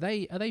 Are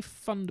they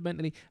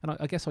fundamentally, and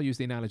I guess I'll use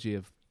the analogy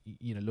of,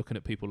 looking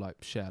at people like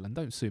Shell, and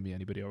don't sue me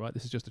anybody, all right?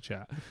 This is just a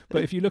chat.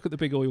 But if you look at the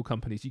big oil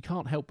companies, you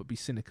can't help but be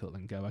cynical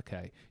and go,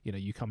 okay,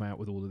 you come out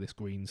with all of this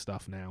green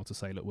stuff now to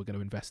say, look, we're going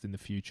to invest in the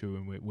future,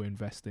 and we're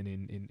investing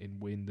in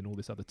wind and all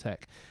this other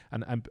tech,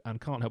 and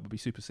can't help but be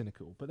super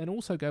cynical. But then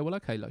also go, well,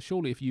 okay, like,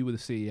 surely if you were the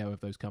CEO of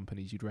those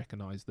companies, you'd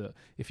recognize that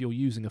if you're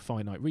using a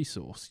finite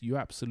resource, you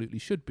absolutely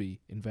should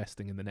be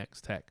investing in the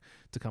next tech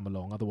to come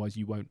along. Otherwise,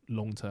 you won't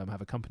long-term have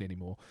a company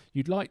anymore.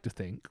 You'd like to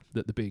think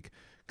that the big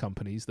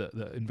companies that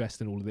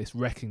invest in all of this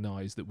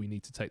recognise that we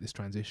need to take this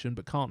transition,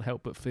 but can't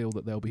help but feel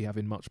that they'll be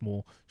having much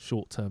more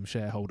short-term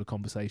shareholder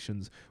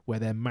conversations where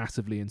they're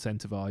massively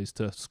incentivised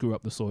to screw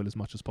up the soil as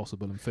much as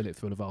possible and fill it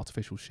full of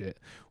artificial shit.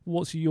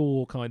 What's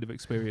your kind of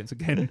experience?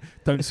 Again,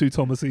 don't sue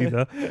Thomas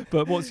either,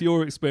 but what's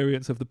your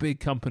experience of the big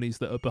companies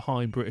that are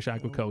behind British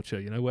agriculture?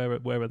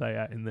 Where are they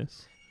at in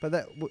this?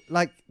 But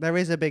there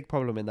is a big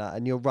problem in that,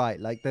 and you're right.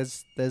 Like,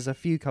 there's a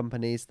few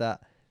companies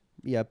that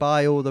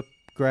buy all the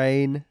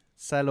grain,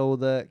 sell all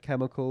the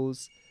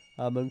chemicals,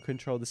 and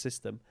control the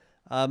system.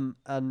 And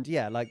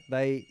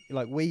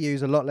we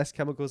use a lot less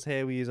chemicals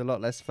here. We use a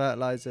lot less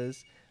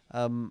fertilizers.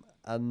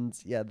 And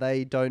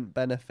they don't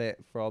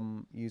benefit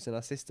from using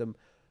our system.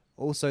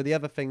 Also, the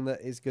other thing that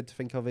is good to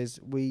think of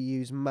is we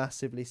use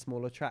massively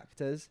smaller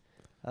tractors,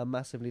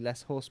 massively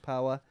less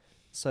horsepower.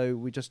 So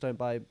we just don't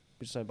buy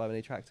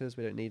many tractors.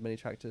 We don't need many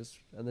tractors.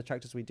 And the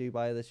tractors we do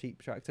buy are the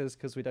cheap tractors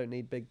because we don't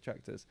need big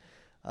tractors.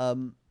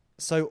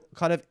 So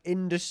kind of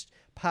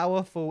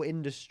powerful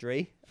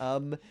industry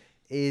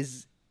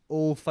is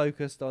all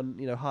focused on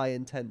high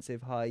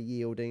intensive, high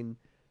yielding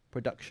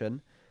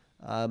production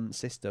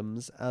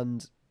systems,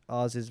 and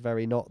ours is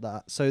very not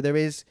that. So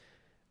there's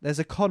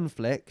a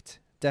conflict,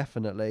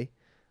 definitely.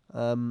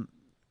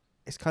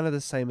 It's kind of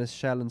the same as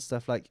Shell and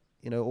stuff. Like,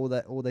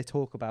 all they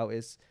talk about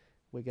is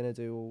we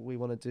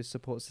want to do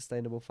support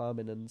sustainable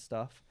farming and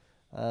stuff.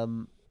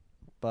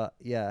 But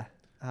yeah,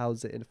 how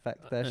does it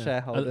affect their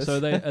shareholders? So are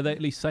they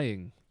at least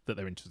saying that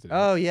they're interested in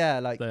Oh it? yeah,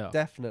 like They are.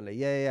 definitely.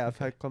 Yeah. I've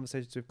had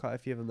conversations with quite a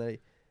few of them.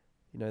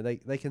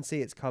 They can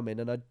see it's coming,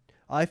 and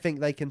I think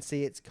they can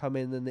see it's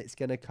coming, and it's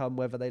going to come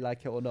whether they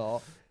like it or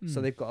not. So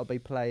they've got to be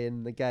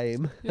playing the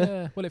game.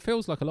 Yeah, well, it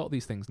feels like a lot of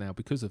these things now,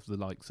 because of the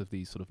likes of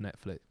these sort of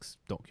Netflix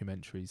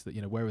documentaries, that,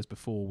 whereas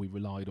before we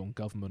relied on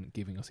government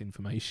giving us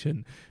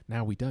information,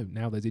 now we don't.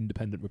 Now there's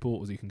independent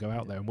reporters who can go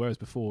out there, and whereas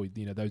before,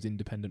 those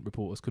independent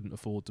reporters couldn't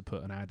afford to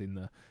put an ad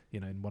in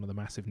in one of the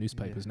massive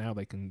newspapers, now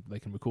they can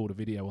record a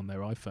video on their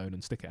iPhone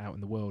and stick it out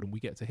in the world, and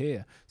we get to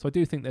hear. So I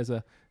do think there's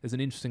an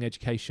interesting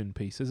education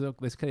piece.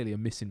 There's clearly a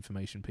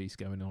misinformation piece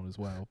going on as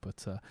well,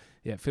 but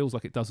it feels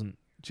like it doesn't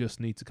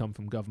just need to come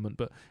from government.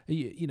 But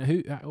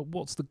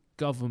what's the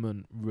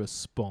government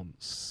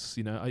response?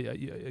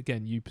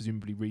 Again, you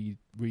presumably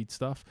read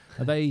stuff.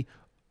 Are they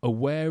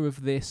aware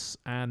of this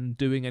and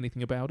doing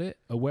anything about it?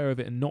 Aware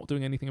of it and not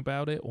doing anything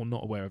about it, or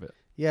not aware of it?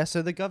 Yeah,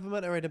 so the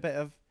government are in a bit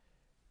of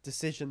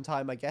decision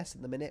time, I guess,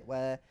 at the minute,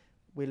 where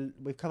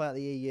we've come out of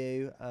the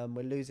EU,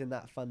 we're losing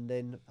that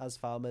funding as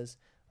farmers,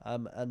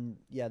 and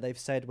they've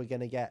said we're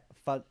going to get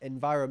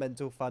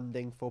environmental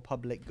funding for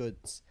public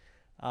goods.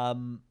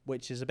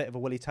 Which is a bit of a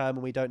woolly term,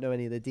 and we don't know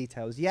any of the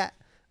details yet,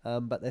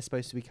 but they're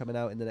supposed to be coming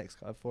out in the next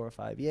 4 or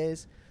 5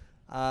 years.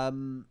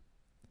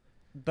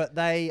 But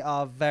they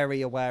are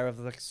very aware of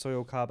the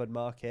soil carbon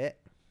market,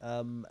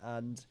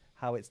 and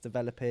how it's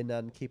developing,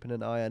 and keeping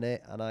an eye on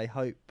it. And I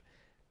hope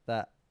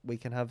that we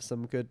can have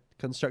some good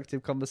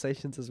constructive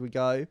conversations as we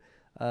go,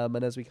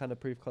 and as we kind of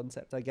prove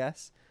concept, I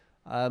guess.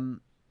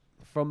 From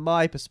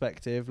my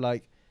perspective,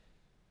 like,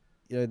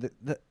 the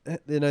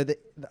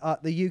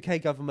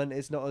UK government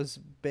is not as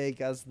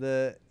big as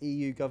the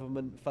EU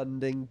government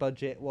funding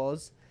budget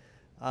was,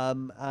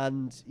 and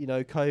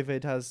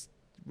COVID has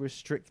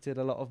restricted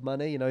a lot of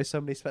money.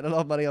 Somebody spent a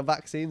lot of money on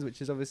vaccines,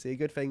 which is obviously a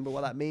good thing, but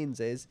what that means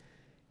is,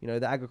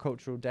 the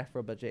agricultural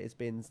DEFRA budget is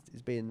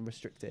being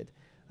restricted.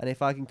 And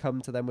if I can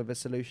come to them with a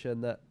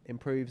solution that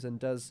improves and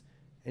does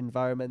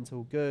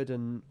environmental good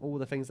and all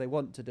the things they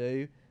want to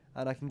do,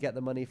 and I can get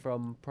the money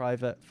from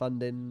private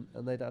funding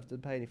and they don't have to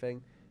pay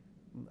anything,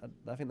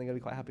 I think they're going to be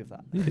quite happy with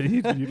that.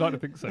 Yeah, you'd like to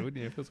think so, wouldn't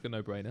you? It feels like a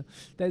no-brainer.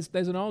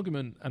 There's an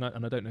argument, and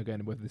I don't know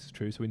again whether this is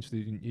true, so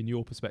interested in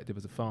your perspective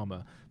as a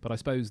farmer, but I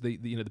suppose the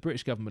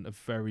British government have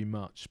very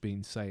much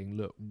been saying,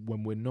 look,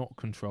 when we're not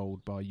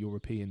controlled by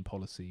European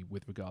policy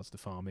with regards to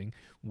farming,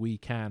 we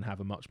can have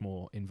a much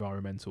more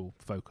environmental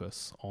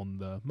focus on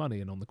the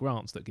money and on the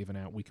grants that are given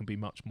out. We can be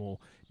much more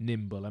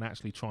nimble, and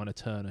actually trying to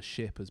turn a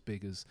ship as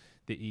big as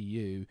the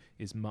EU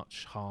is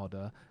much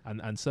harder,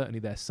 and certainly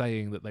they're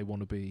saying that they want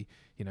to be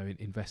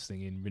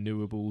investing in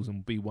renewables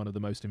and be one of the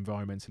most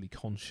environmentally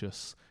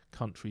conscious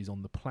countries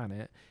on the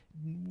planet.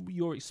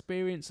 Your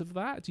experience of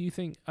that, do you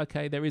think,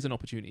 okay, there is an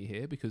opportunity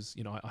here because,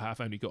 I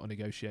have only got to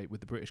negotiate with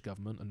the British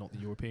government and not the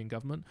European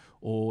government,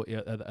 or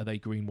are they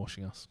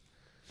greenwashing us?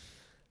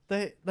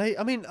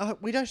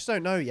 We just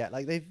don't know yet.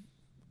 Like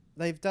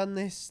they've done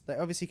this. They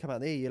obviously come out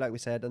of the EU, like we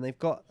said, and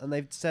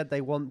they've said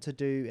they want to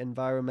do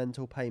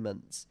environmental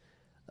payments.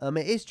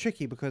 It is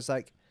tricky because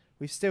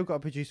we've still got to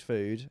produce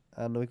food,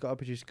 and we've got to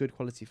produce good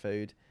quality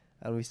food,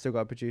 and we've still got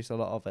to produce a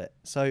lot of it.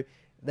 So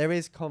there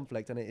is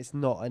conflict, and it's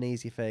not an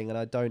easy thing, and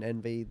I don't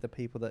envy the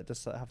people that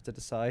just have to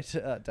decide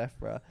at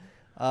DEFRA.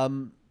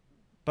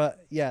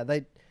 But yeah,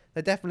 they're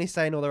definitely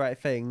saying all the right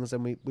things,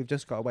 and we've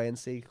just got to wait and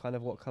see kind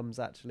of what comes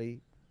actually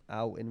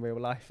out in real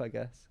life, I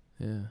guess.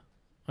 Yeah.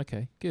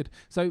 Okay, good.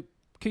 So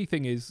key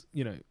thing is,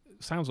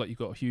 sounds like you've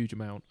got a huge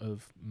amount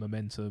of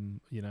momentum,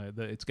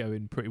 that it's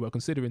going pretty well,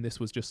 considering this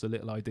was just a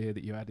little idea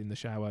that you had in the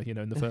shower,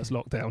 in the first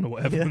lockdown or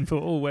whatever, and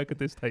thought, where could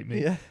this take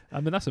me? Yeah.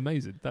 I mean, that's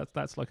amazing.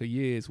 That's like a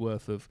year's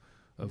worth of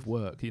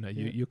work.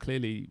 You're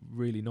clearly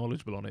really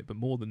knowledgeable on it, but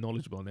more than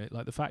knowledgeable on it,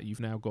 like the fact you've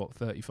now got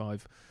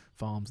 35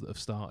 farms that have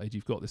started,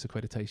 you've got this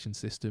accreditation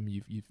system,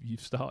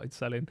 you've started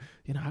selling,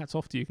 hats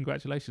off to you,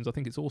 congratulations. I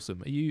think it's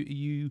awesome. Are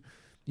you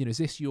is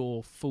this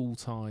your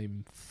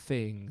full-time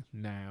thing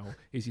now?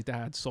 Is your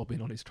dad sobbing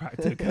on his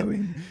tractor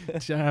going,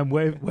 Jam,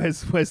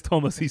 where's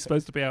Thomas? He's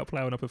supposed to be out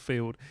ploughing up a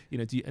field.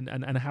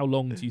 And how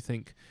long do you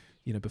think,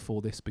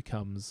 before this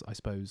becomes, I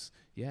suppose,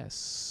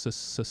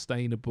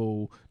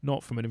 sustainable,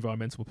 not from an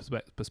environmental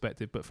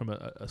perspective, but from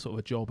a sort of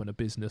a job and a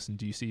business? And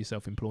do you see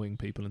yourself employing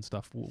people and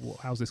stuff?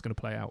 How's this going to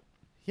play out?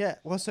 Yeah,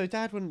 well, so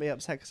Dad wouldn't be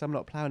upset because I'm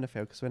not ploughing a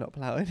field because we're not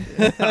ploughing.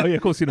 Oh, yeah,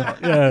 of course you're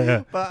not.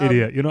 Yeah. But,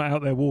 idiot. You're not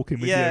out there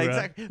walking with your... Yeah,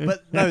 exactly.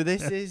 But no,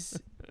 this is...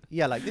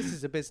 Yeah, this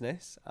is a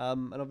business,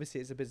 and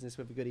obviously it's a business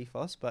with a good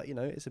ethos, but,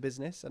 it's a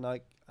business, and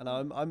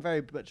I'm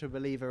very much a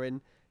believer in,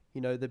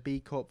 the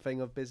B Corp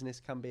thing of business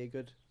can be a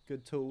good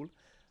tool.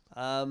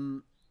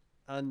 And,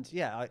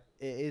 yeah, it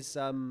is...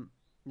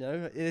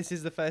 this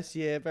is the first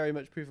year, very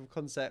much proof of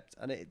concept,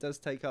 and it does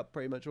take up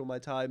pretty much all my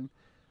time.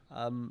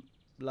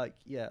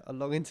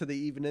 Along into the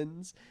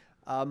evenings,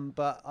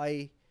 but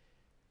I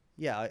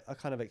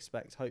kind of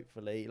expect,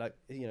 hopefully,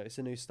 it's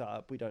a new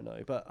startup, we don't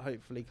know, but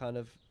hopefully kind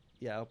of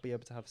I'll be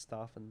able to have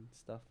staff and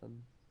stuff,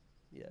 and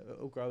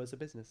it'll grow as a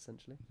business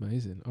essentially.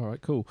 Amazing. All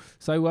right, cool.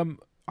 So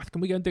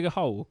can we go and dig a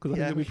hole? Because I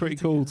think it'd be pretty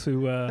cool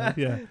to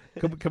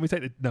Can we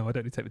take the... No, I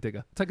don't need to take the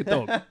digger. Take a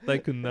dog. They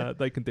can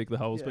dig the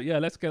holes. Yeah. But yeah,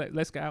 let's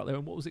get out there.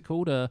 And what was it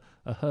called? A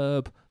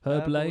herbal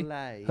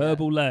lay.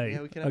 Herbal lay.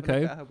 Yeah, we can have a look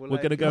at a herbal lay. We're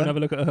going to go and have a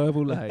look at a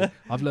herbal lay.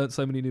 I've learnt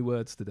so many new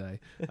words today.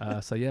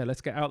 So yeah,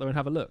 let's get out there and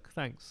have a look.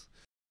 Thanks.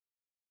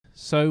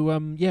 So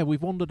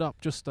we've wandered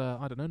up just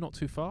not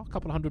too far, a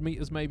couple of 100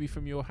 meters maybe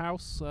from your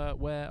house.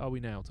 Where are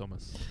we now,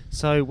 Thomas?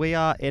 So we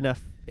are in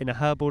a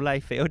herbal lay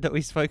field that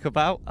we spoke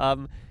about.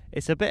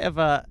 It's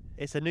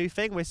a new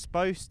thing. We're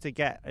supposed to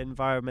get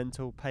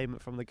environmental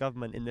payment from the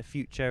government in the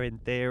future, in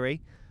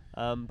theory,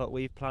 but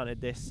we've planted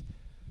this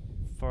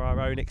for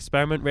our own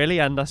experiment, really,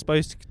 and I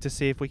suppose to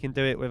see if we can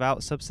do it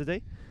without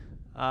subsidy.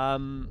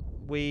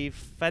 We've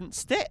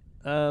fenced it,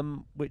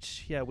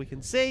 which we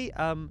can see,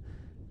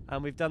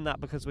 and we've done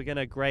that because we're going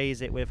to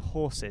graze it with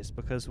horses,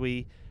 because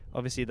we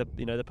obviously the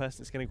person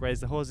that's going to graze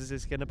the horses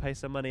is going to pay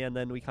some money, and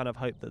then we kind of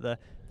hope that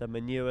the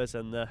manures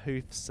and the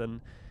hoofs and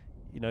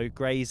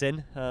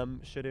grazing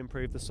should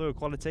improve the soil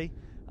quality.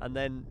 And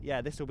then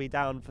this will be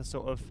down for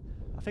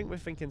I think we're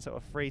thinking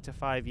 3 to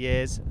 5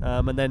 years,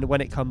 and then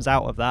when it comes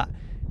out of that,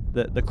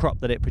 the crop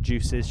that it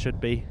produces should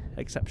be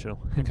exceptional.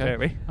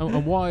 Okay.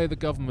 And why are the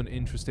government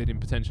interested in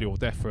potentially, or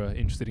DEFRA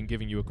interested in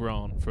giving you a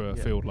grant for a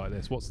field like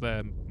this? What's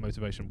their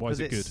motivation? Why is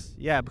it good?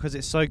 Yeah, because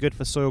it's so good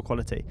for soil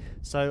quality.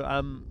 So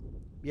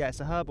it's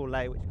a herbal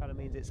ley, which kind of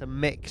means it's a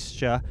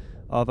mixture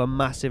of a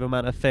massive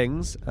amount of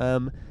things.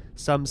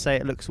 Some say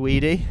it looks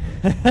weedy.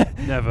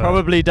 Never.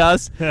 Probably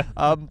does.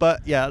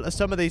 But yeah,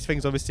 some of these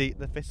things, obviously,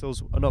 the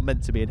thistles are not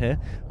meant to be in here.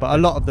 But a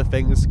lot of the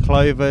things,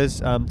 clovers,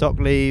 dock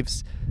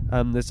leaves,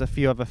 there's a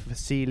few other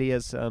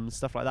phacelias,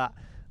 stuff like that,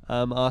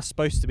 are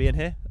supposed to be in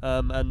here.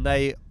 And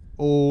they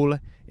all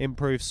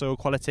improve soil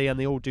quality, and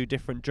they all do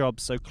different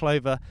jobs. So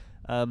clover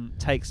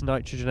takes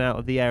nitrogen out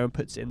of the air and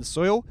puts it in the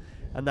soil.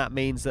 And that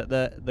means that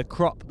the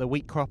crop, the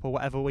wheat crop or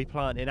whatever we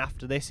plant in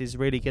after this, is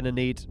really going to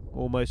need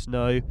almost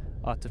no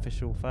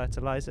artificial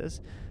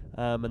fertilizers,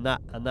 and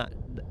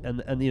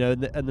you know,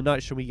 and the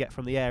nitrogen we get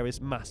from the air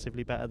is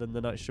massively better than the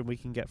nitrogen we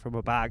can get from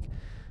a bag.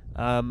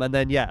 And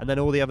then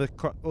all the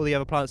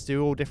other plants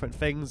do all different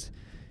things,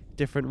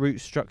 different root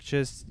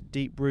structures,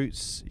 deep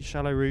roots,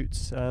 shallow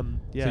roots. So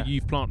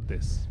you've planted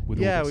this with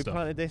all this we stuff?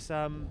 planted this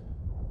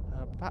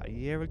about a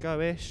year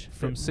ago-ish.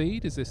 From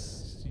seed? Is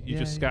this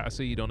just scatter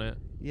seed on it?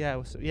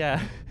 Yeah,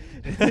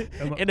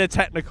 in a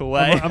technical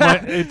way. Am I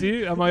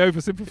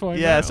oversimplifying?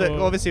 Yeah, that, so or?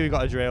 Obviously we've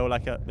got a drill,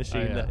 like a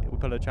machine that we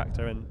pull a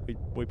tractor and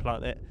we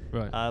plant it.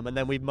 Right. And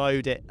then we've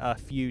mowed it a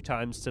few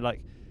times to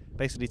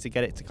basically to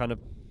get it to kind of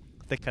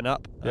thicken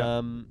up. Yeah.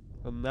 And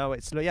now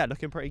it's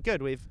looking pretty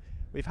good.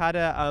 We've had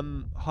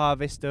a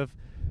harvest of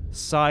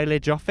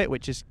silage off it,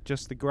 which is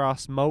just the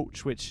grass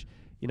mulch, which,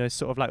 you know,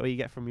 sort of like what you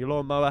get from your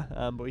lawnmower,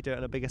 but we do it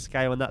on a bigger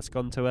scale, and that's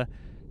gone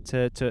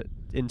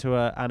into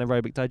a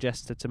anaerobic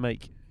digester to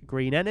make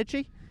green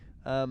energy.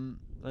 And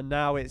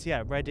now it's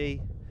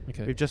ready.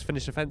 Okay. We've just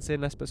finished the fencing.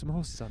 Let's put some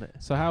horses on it.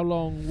 So how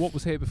long? What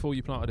was here before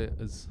you planted it?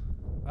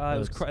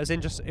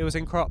 It was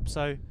in crop.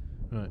 So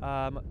right.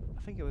 I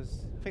think it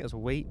was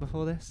wheat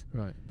before this.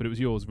 Right, but it was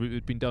yours. It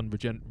had been done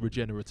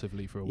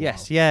regeneratively for a while.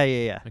 Yes.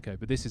 Yeah. Okay,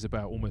 but this is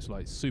about almost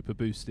like super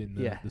boosting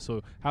the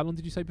soil. How long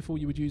did you say before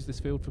you would use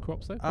this field for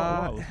crops though? Quite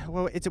a while.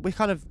 Well,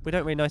 we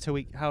don't really know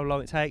how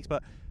long it takes,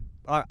 but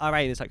our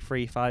aim is like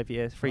 3-5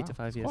 years, 3 to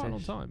 5 years. Quite a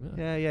long time.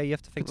 Yeah, you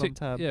have to think long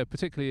term. Yeah,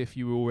 particularly if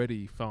you were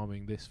already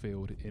farming this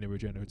field in a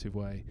regenerative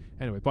way.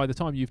 Anyway, by the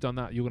time you've done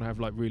that, you're going to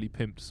have like really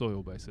pimped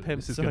soil, basically.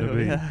 This is going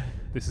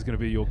to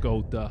be your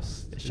gold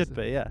dust. It should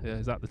be, yeah. Yeah,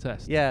 is that the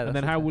test? Yeah. And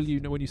then how will you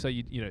know when you say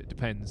it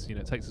depends? You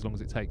know, it takes as long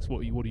as it takes.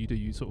 What do you do?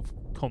 You sort of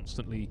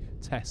constantly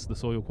test the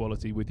soil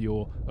quality with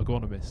your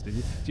agronomist. Do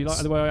you like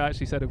the way I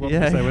actually said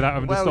agronomist there without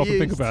having to stop and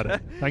think about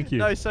it? Thank you.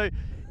 No, so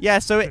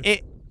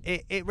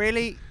it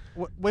really.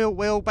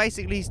 We'll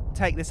basically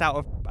take this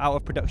out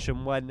of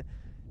production when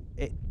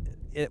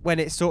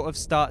it sort of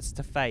starts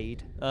to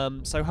fade.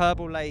 So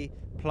herbal ley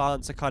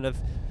plants are kind of,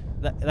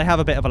 they have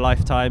a bit of a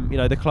lifetime. You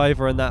know, the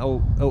clover and that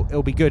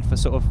it'll be good for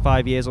sort of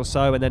 5 years or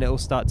so, and then it'll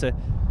start to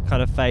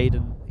kind of fade,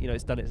 and you know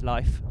it's done its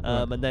life.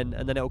 Right. And then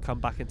it'll come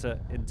back into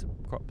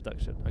crop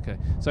production. Okay,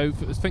 so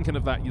thinking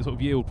of that, your sort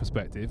of yield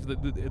perspective,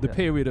 the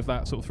period of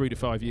that sort of 3 to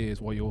 5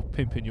 years while you're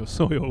pimping your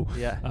soil.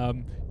 Yeah.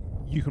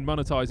 You can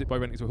monetize it by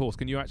renting to a horse.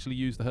 Can you actually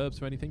use the herbs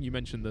for anything? You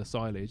mentioned the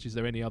silage. Is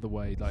there any other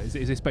way? Like,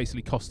 is this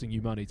basically costing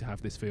you money to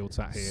have this field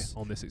sat here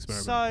on this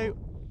experiment? So,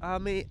 I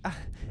mean,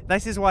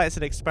 this is why it's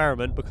an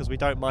experiment, because we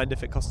don't mind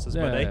if it costs us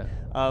money.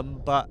 Yeah.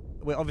 But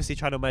we're obviously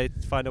trying to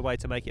find a way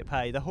to make it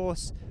pay. The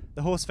horse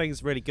thing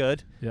is really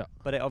good. Yeah.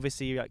 But it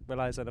obviously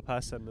relies on a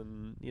person,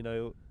 and you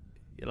know,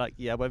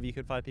 whether you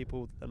can find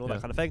people and all that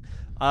kind of thing.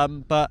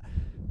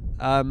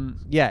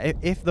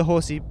 If the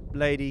horsey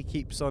lady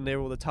keeps on there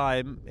all the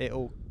time,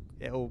 it'll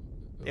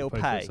pay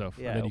for itself.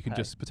 Yeah, and then you can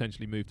just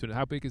potentially move to it.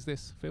 How big is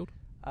this field?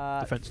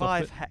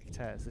 5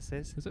 hectares. This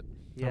is. Is it?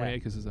 Yeah. How many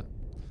acres is that?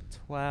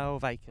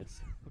 12 acres.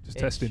 Just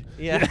testing.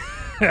 Yeah.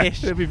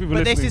 Ish.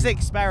 But this is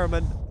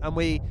experiment, and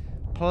we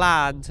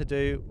plan to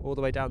do all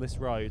the way down this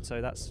road,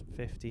 so that's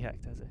 50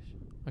 hectares ish.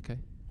 Okay.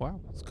 Wow,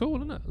 it's cool,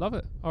 isn't it? Love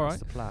it. All right.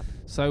 That's the plan.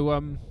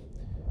 So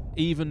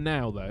even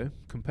now, though,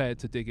 compared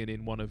to digging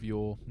in one of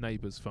your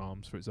neighbours'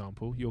 farms, for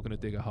example, you're going to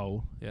dig a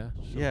hole, yeah?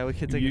 Sure. Yeah, we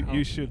could dig a hole.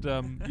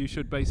 You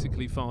should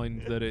basically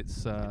find that it's...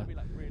 It's going to be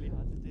really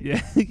hard to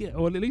dig. Yeah,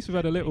 well, at least we've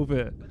had a little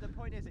bit, but the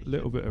point is,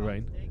 bit of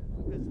rain.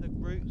 Because the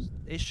roots,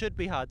 it should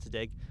be hard to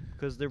dig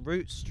because the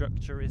root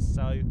structure is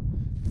so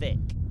thick.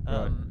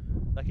 Right.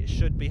 Like it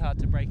should be hard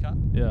to break up.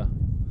 Yeah.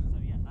 So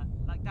yeah,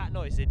 like that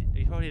noise. You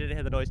probably didn't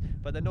hear the noise,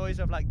 but the noise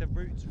of like the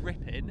roots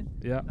ripping.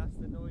 Yeah. That's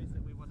the noise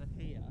that we want to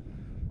hear.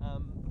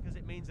 Because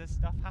it means there's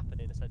stuff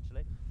happening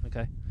essentially.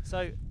 Okay.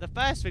 So the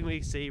first thing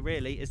we see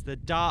really is the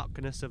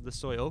darkness of the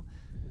soil.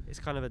 It's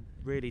kind of a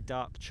really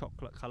dark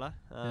chocolate colour.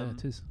 Yeah,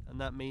 it is. And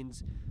that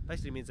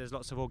basically means there's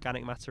lots of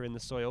organic matter in the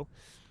soil.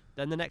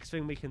 Then the next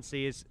thing we can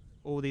see is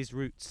all these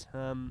roots.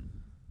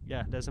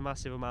 There's a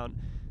massive amount.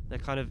 They're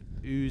kind of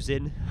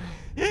oozing,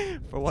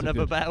 for want of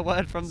a better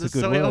word, from the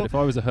soil. Word. If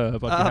I was a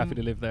herb, I'd be happy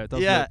to live there. It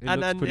does looks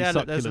pretty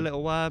succulent. There's a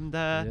little worm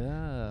there.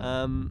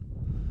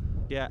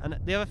 Yeah. And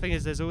the other thing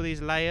is there's all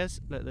these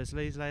layers. Look, there's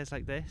these layers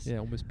like this. Yeah,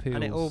 almost peels.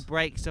 And it all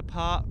breaks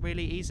apart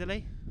really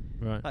easily.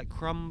 Right. Like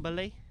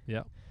crumbly.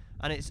 Yeah.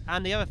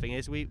 And the other thing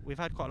is we've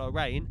had quite a lot of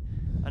rain,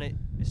 and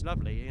it's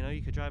lovely. You know,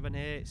 you could drive in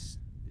here. It's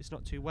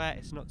not too wet.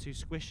 It's not too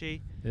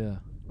squishy. Yeah.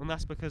 And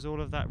that's because all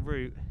of that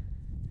root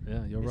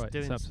Yeah, you're right.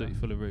 It's absolutely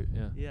full of root.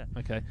 Yeah.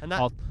 Okay. And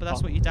but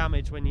that's what you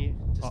damage when you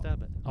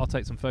disturb it. I'll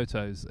take some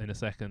photos in a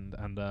second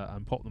and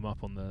pop them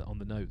up on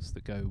the notes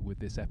that go with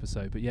this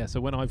episode. But yeah, so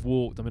when I've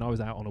walked, I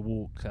was out on a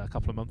walk a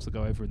couple of months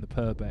ago over in the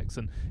Purbeck,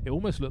 and it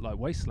almost looked like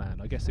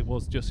wasteland. I guess it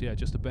was just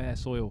a bare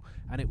soil,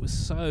 and it was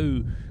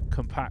so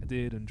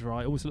compacted and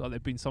dry. It almost looked like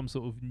there'd been some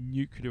sort of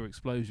nuclear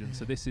explosion.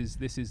 So this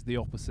is the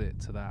opposite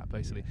to that,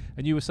 basically.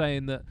 And you were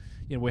saying that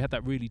we had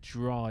that really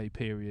dry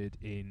period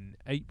in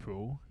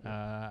April,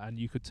 and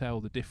you could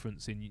tell the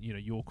difference in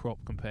your crop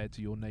compared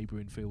to your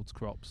neighbouring fields'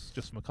 crops,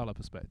 just from a colour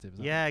perspective.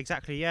 Yeah,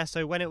 exactly. Yeah,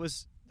 so when it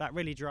was that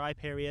really dry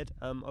period,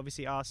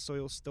 obviously our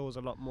soil stores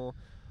a lot more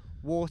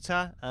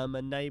water,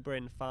 and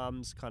neighbouring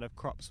farms' kind of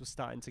crops were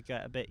starting to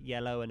get a bit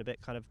yellow and a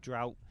bit kind of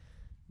drought,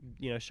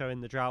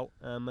 showing the drought.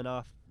 And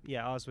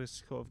ours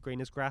was sort of green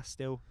as grass,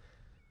 still,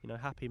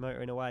 happy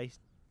motoring away,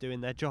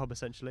 doing their job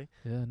essentially.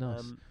 Yeah,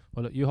 nice.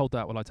 Well, look, you hold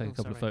that while I take a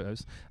couple of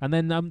photos. And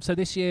then, so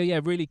this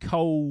year, really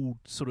cold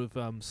sort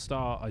of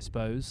start, I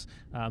suppose.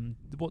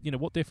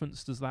 What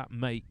difference does that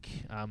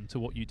make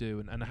to what you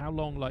do, and how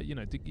long?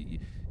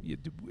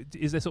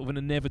 Is there sort of an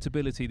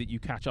inevitability that you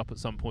catch up at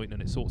some point and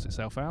it sorts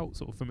itself out,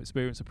 sort of from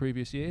experience of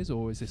previous years,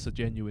 or is this a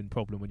genuine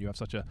problem when you have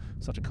such a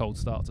cold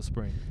start to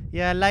spring?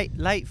 Yeah,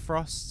 late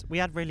frosts. We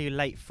had really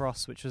late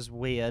frosts, which was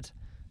weird.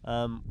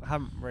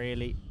 Haven't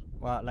really.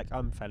 Well,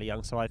 I'm fairly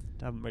young, so I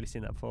haven't really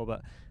seen that before,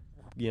 but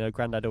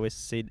Grandad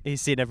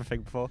he's seen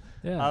everything before.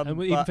 Yeah,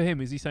 and even for him,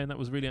 is he saying that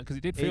was really, because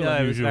it did feel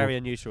unusual? It was very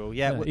unusual.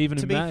 Yeah, well, even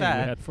to in be May,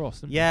 fair, we had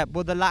frost. Yeah,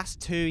 well, the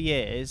last 2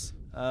 years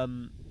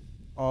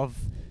of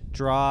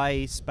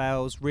dry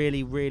spells,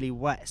 really, really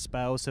wet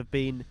spells have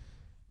been,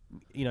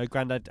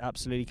 Grandad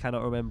absolutely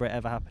cannot remember it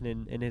ever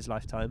happening in his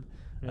lifetime.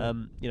 Yeah.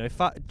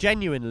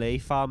 Genuinely,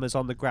 farmers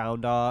on the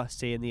ground are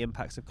seeing the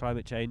impacts of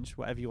climate change,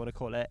 whatever you want to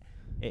call it.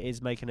 It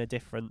is making a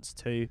difference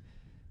to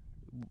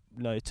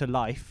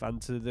life and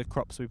to the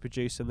crops we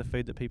produce and the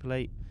food that people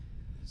eat.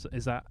 So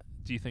is that,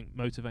 do you think,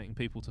 motivating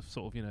people to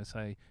sort of,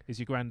 say, is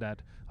your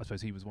granddad, I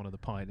suppose he was one of the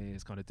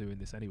pioneers kind of doing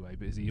this anyway,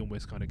 but is he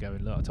almost kind of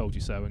going, look, I told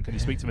you so, and can you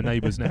speak to my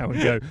neighbours now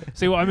and go,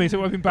 see what I mean? So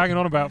what I've been banging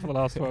on about for the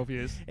last 12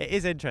 years. It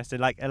is interesting.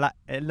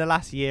 In the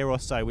last year or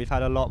so, we've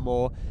had a lot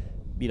more,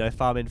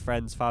 farming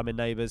friends, farming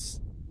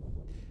neighbours.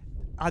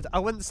 I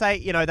wouldn't say,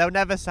 they'll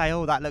never say,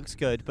 oh, that looks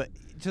good, but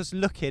just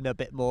looking a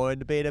bit more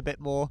and being a bit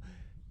more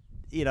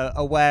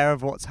aware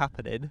of what's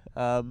happening,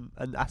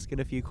 and asking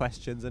a few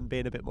questions and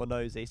being a bit more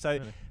nosy. So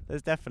really?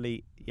 There's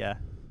definitely,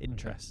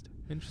 interest.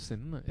 Okay.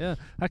 Interesting, isn't it? Yeah.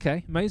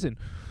 Okay, amazing.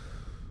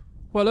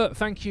 Well, look,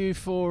 thank you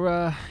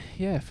for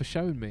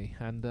showing me,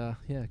 and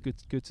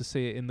good to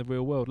see it in the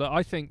real world. Look,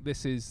 I think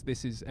this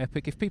is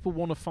epic. If people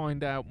want to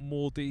find out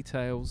more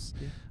details,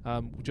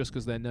 just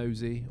because they're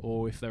nosy,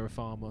 or if they're a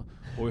farmer,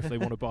 or if they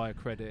want to buy a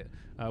credit,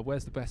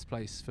 where's the best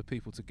place for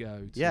people to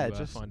go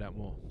to find out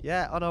more?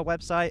 Yeah, on our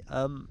website.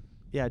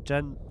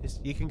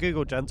 You can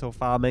Google Gentle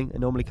Farming. It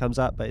normally comes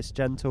up, but it's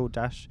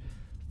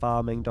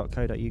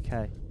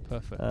gentle-farming.co.uk.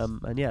 Perfect.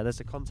 And there's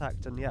a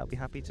contact, and I'll be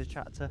happy to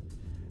chat to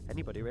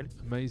anybody, really.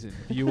 Amazing.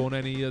 Are you on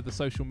any of the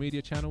social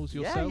media channels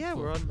yourself? Yeah,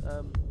 we're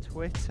on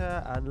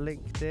Twitter and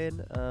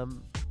LinkedIn.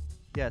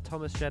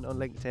 Thomas Gent on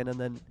LinkedIn, and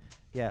then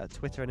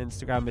Twitter and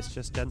Instagram is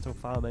just Gentle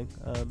Farming.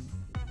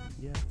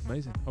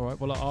 Amazing. All right,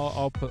 well,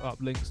 I'll put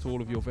up links to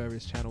all of your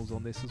various channels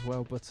on this as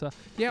well. But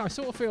I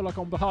sort of feel like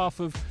on behalf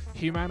of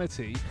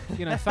humanity,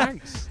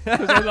 thanks.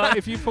 Because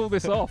if you pull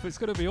this off, it's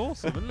going to be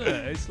awesome, isn't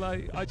it? It's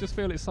I just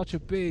feel it's such a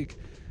big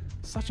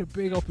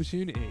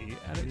opportunity,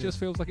 and it just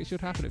feels like it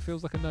should happen. It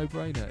feels like a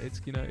no-brainer.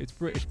 It's it's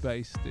British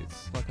based.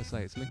 It's like I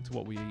say, it's linked to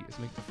what we eat. It's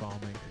linked to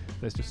farming.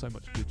 There's just so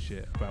much good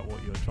shit about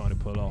what you're trying to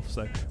pull off.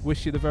 So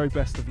wish you the very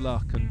best of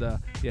luck, and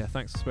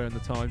thanks for sparing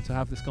the time to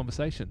have this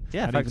conversation.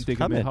 Yeah, and thanks even for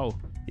coming. Me a hole.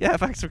 Yeah,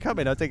 thanks for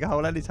coming. I'll dig a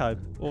hole anytime.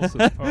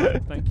 Awesome. All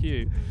right, thank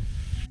you.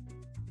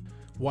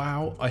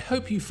 Wow, I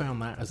hope you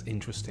found that as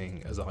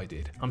interesting as I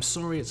did. I'm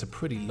sorry it's a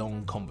pretty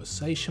long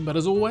conversation, but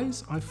as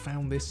always, I've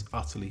found this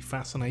utterly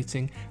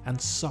fascinating and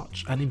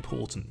such an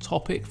important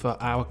topic for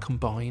our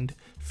combined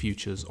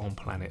futures on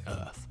planet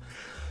Earth.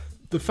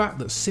 The fact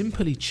that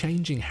simply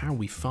changing how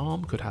we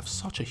farm could have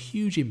such a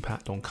huge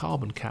impact on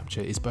carbon capture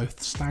is both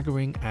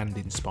staggering and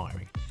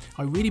inspiring.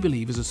 I really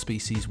believe as a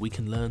species we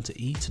can learn to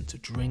eat and to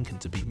drink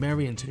and to be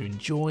merry and to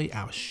enjoy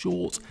our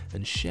short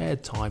and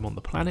shared time on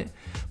the planet,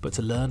 but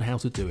to learn how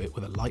to do it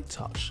with a light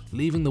touch,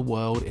 leaving the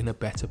world in a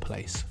better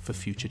place for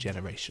future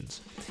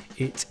generations.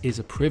 It is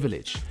a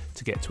privilege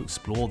to get to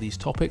explore these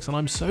topics, and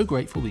I'm so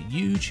grateful that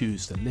you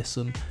choose to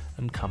listen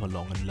and come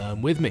along and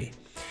learn with me.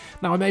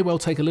 Now, I may well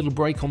take a little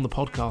break on the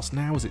podcast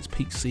now as it's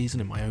peak season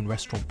in my own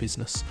restaurant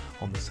business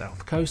on the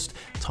South Coast.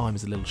 Time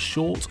is a little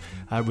short.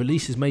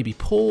 Releases may be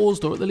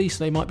paused, or at the least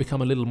they might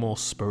become a little more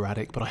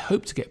sporadic, but I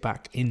hope to get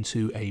back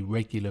into a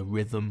regular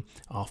rhythm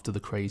after the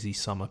crazy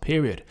summer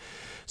period.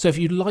 So if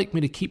you'd like me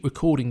to keep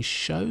recording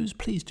shows,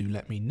 please do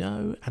let me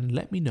know, and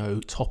let me know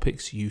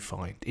topics you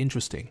find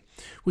interesting.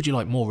 Would you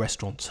like more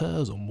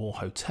restaurateurs or more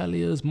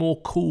hoteliers, more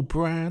cool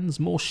brands,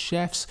 more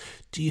chefs?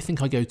 Do you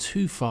think I go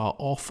too far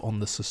off on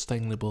the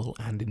sustainable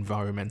and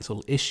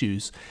environmental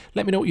issues?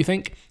 Let me know what you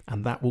think,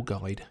 and that will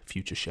guide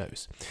future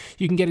shows.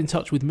 You can get in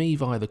touch with me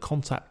via the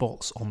contact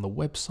box on the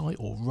website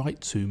or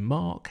write to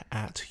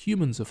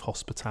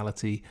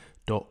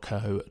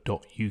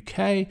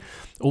mark@humansofhospitality.co.uk,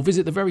 or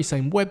visit the very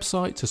same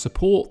website to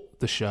support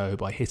the show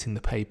by hitting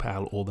the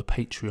PayPal or the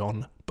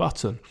Patreon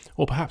button,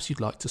 or perhaps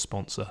you'd like to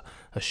sponsor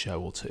a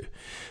show or two.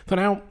 For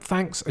now,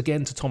 thanks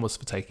again to Thomas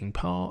for taking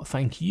part.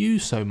 Thank you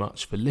so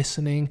much for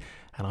listening,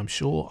 and I'm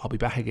sure I'll be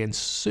back again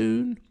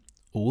soon.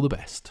 All the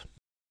best.